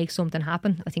they can make something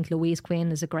happen. I think Louise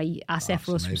Quinn is a great asset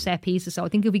for us from set pieces. So I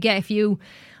think if we get a few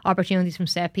opportunities from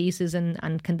set pieces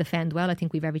and can defend well, I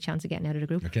think we've every chance of getting out of the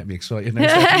group. You're getting me excited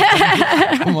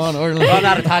now. Come on, Ireland. Run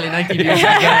out of Italian 90 years.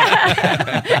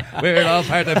 We're all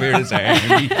part of Ireland's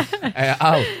army.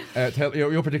 Al, tell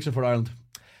your prediction for Ireland.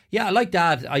 Yeah, I like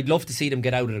that. I'd love to see them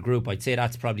get out of the group. I'd say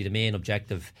that's probably the main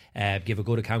objective. Give a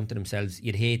good account of themselves.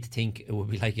 You'd hate to think it would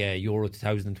be like a Euro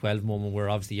 2012 moment where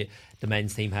obviously the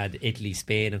men's team had Italy,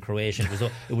 Spain and Croatia.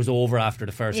 It was over after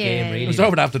the first game, really. It was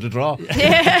over after the draw.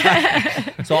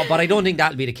 But I don't think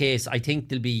that'll be the case. I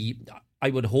think I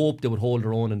would hope they would hold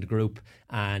their own in the group,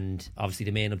 and obviously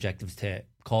the main objective is to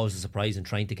cause a surprise and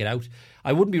trying to get out.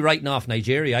 I wouldn't be writing off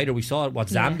Nigeria either. We saw what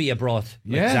Zambia brought.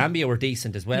 Zambia were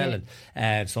decent as well,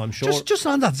 and so I'm sure. Just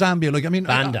on that Zambia, like, I mean,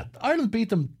 Ireland beat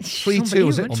them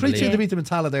 3-2. 3-2 they beat them in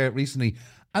Tala there recently.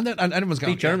 And everyone's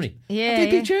going beat Germany. They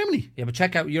beat Germany. Yeah, but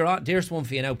check out there's one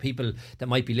for you now, people that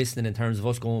might be listening, in terms of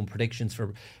us going predictions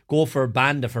go for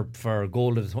Banda for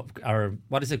golden, or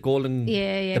what is it, golden?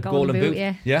 The golden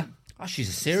boot. Yeah. Oh, she's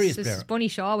a serious player. Bunny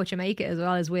Shaw with Jamaica as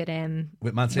well as with Man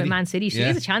City. With Man City. She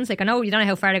has a chance. Like, I know you don't know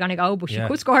how far they're going to go, but she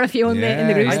could score a few in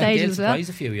the group stage as well. Surprise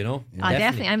a few, you know.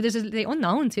 Definitely. I mean, there's the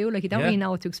unknown too. Like, you don't really know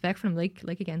what to expect from them.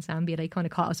 Like against Zambia, they kind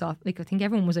of caught us off. Like, I think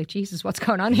everyone was like, Jesus, what's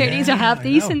going on here? These are half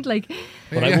decent. Like,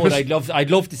 but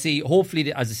I'd love to see.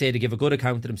 Hopefully, as I say, to give a good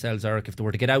account of themselves, Eric. If they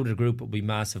were to get out of the group, it would be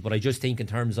massive. But I just think in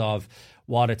terms of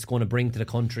what it's going to bring to the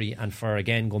country, and for,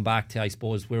 again, going back to, I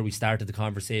suppose, where we started the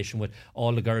conversation with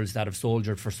all the girls that have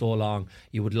soldiered for so long,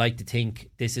 you would like to think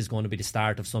this is going to be the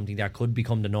start of something that could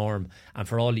become the norm. And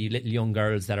for all the little young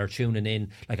girls that are tuning in,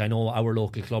 like, I know our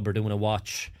local club are doing a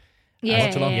watch. A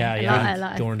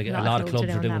lot of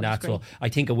clubs are doing that. So I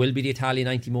think it will be the Italian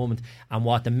 90 moment. And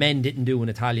what the men didn't do in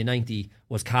Italian 90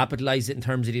 was capitalise it in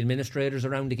terms of the administrators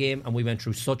around the game. And we went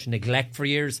through such neglect for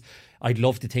years. I'd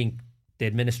love to think the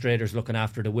administrators looking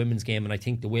after the women's game, and I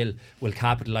think they will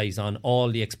capitalise on all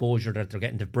the exposure that they're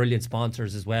getting to brilliant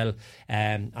sponsors as well,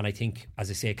 and I think, as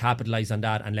I say, capitalise on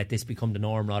that and let this become the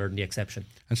norm rather than the exception.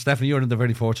 And Stephanie, you're in the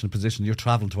very fortunate position, you're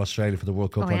travelling to Australia for the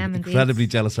World Cup. I'm incredibly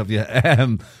jealous of you,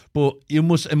 but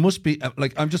it must be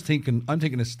like, I'm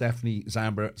thinking of Stephanie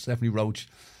Zambra, Stephanie Roach,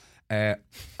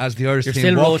 as the Irish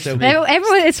team walks out.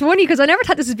 Everyone, it's funny because I never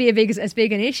thought this would be as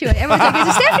big an issue. Everyone's like,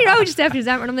 is it Stephanie Roach or Stephanie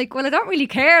Zambra? And I'm like, well, I don't really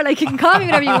care. Like, you can call me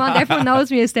whatever you want. Everyone knows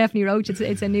me as Stephanie Roach.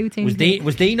 It's a new thing.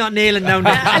 Was Dee not nailing down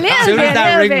that? As soon as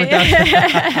that ring with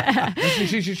that.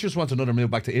 She just wants another meal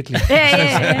back to Italy.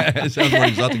 It sounds more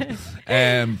exotic.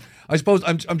 I suppose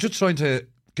I'm just trying to.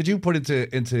 Could you put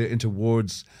into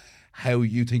words how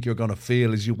you think you're going to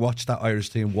feel as you watch that Irish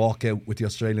team walk out with the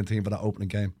Australian team for that opening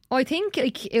game? I think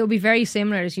it will be very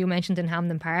similar, as you mentioned, in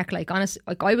Hampden Park. Like, honestly,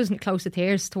 I wasn't close to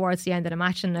tears towards the end of the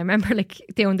match, and I remember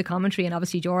doing the commentary, and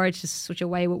obviously George is such a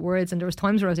way with words, and there was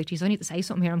times where I was like, geez, I need to say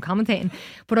something here, I'm commentating.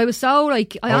 But I was so I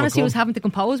honestly was having to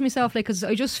compose myself, because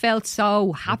I just felt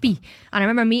so happy. And I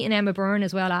remember meeting Emma Byrne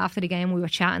as well after the game. We were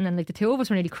chatting, and the two of us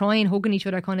were nearly crying, hugging each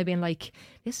other, kind of being like,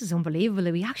 this is unbelievable,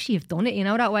 we actually have done it,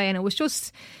 that way. And it was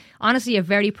just honestly a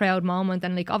very proud moment,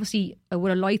 and obviously I would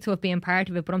have liked to have been part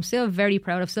of it, but I'm still very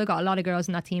proud. I've still got a lot of girls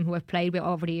in that team who I've played with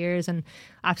over the years, and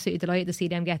absolutely delighted to see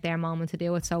them get their moment to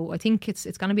do it. So I think it's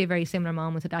going to be a very similar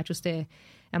moment to that, just a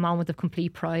moment of complete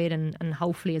pride, and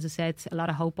hopefully, as I said, a lot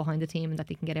of hope behind the team, and that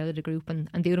they can get out of the group and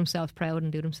do themselves proud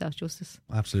and do themselves justice.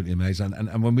 Absolutely amazing.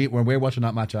 And when we're watching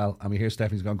that match, Al, and we hear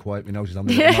Stephanie's gone quiet, we know she's on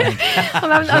the moment.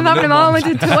 I'm having a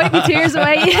moment to wipe my tears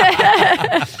away.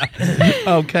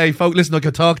 Okay, folk, listen, I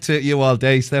could talk to you all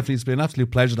day. Stephanie, it's been an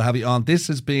absolute pleasure to have you on. This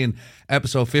has been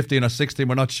episode 15 or 16,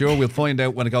 we're not sure. We'll find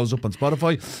out when it goes up on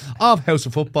Spotify, of House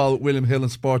of Football, William Hill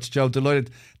and Sports Joe. Delighted.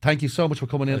 Thank you so much for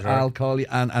coming in, Al, Cawley,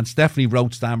 and Stephanie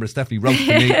Roach Zambra. Stephanie Roach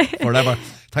to me forever.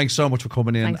 Thanks so much for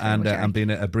coming in and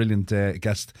being a brilliant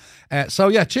guest. So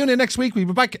yeah, tune in next week. We'll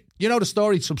be back. You know the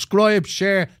story. Subscribe,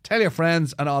 share, tell your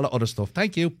friends and all the other stuff.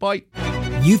 Thank you. Bye.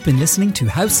 You've been listening to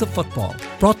House of Football,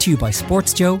 brought to you by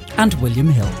Sports Joe and William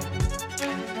Hill.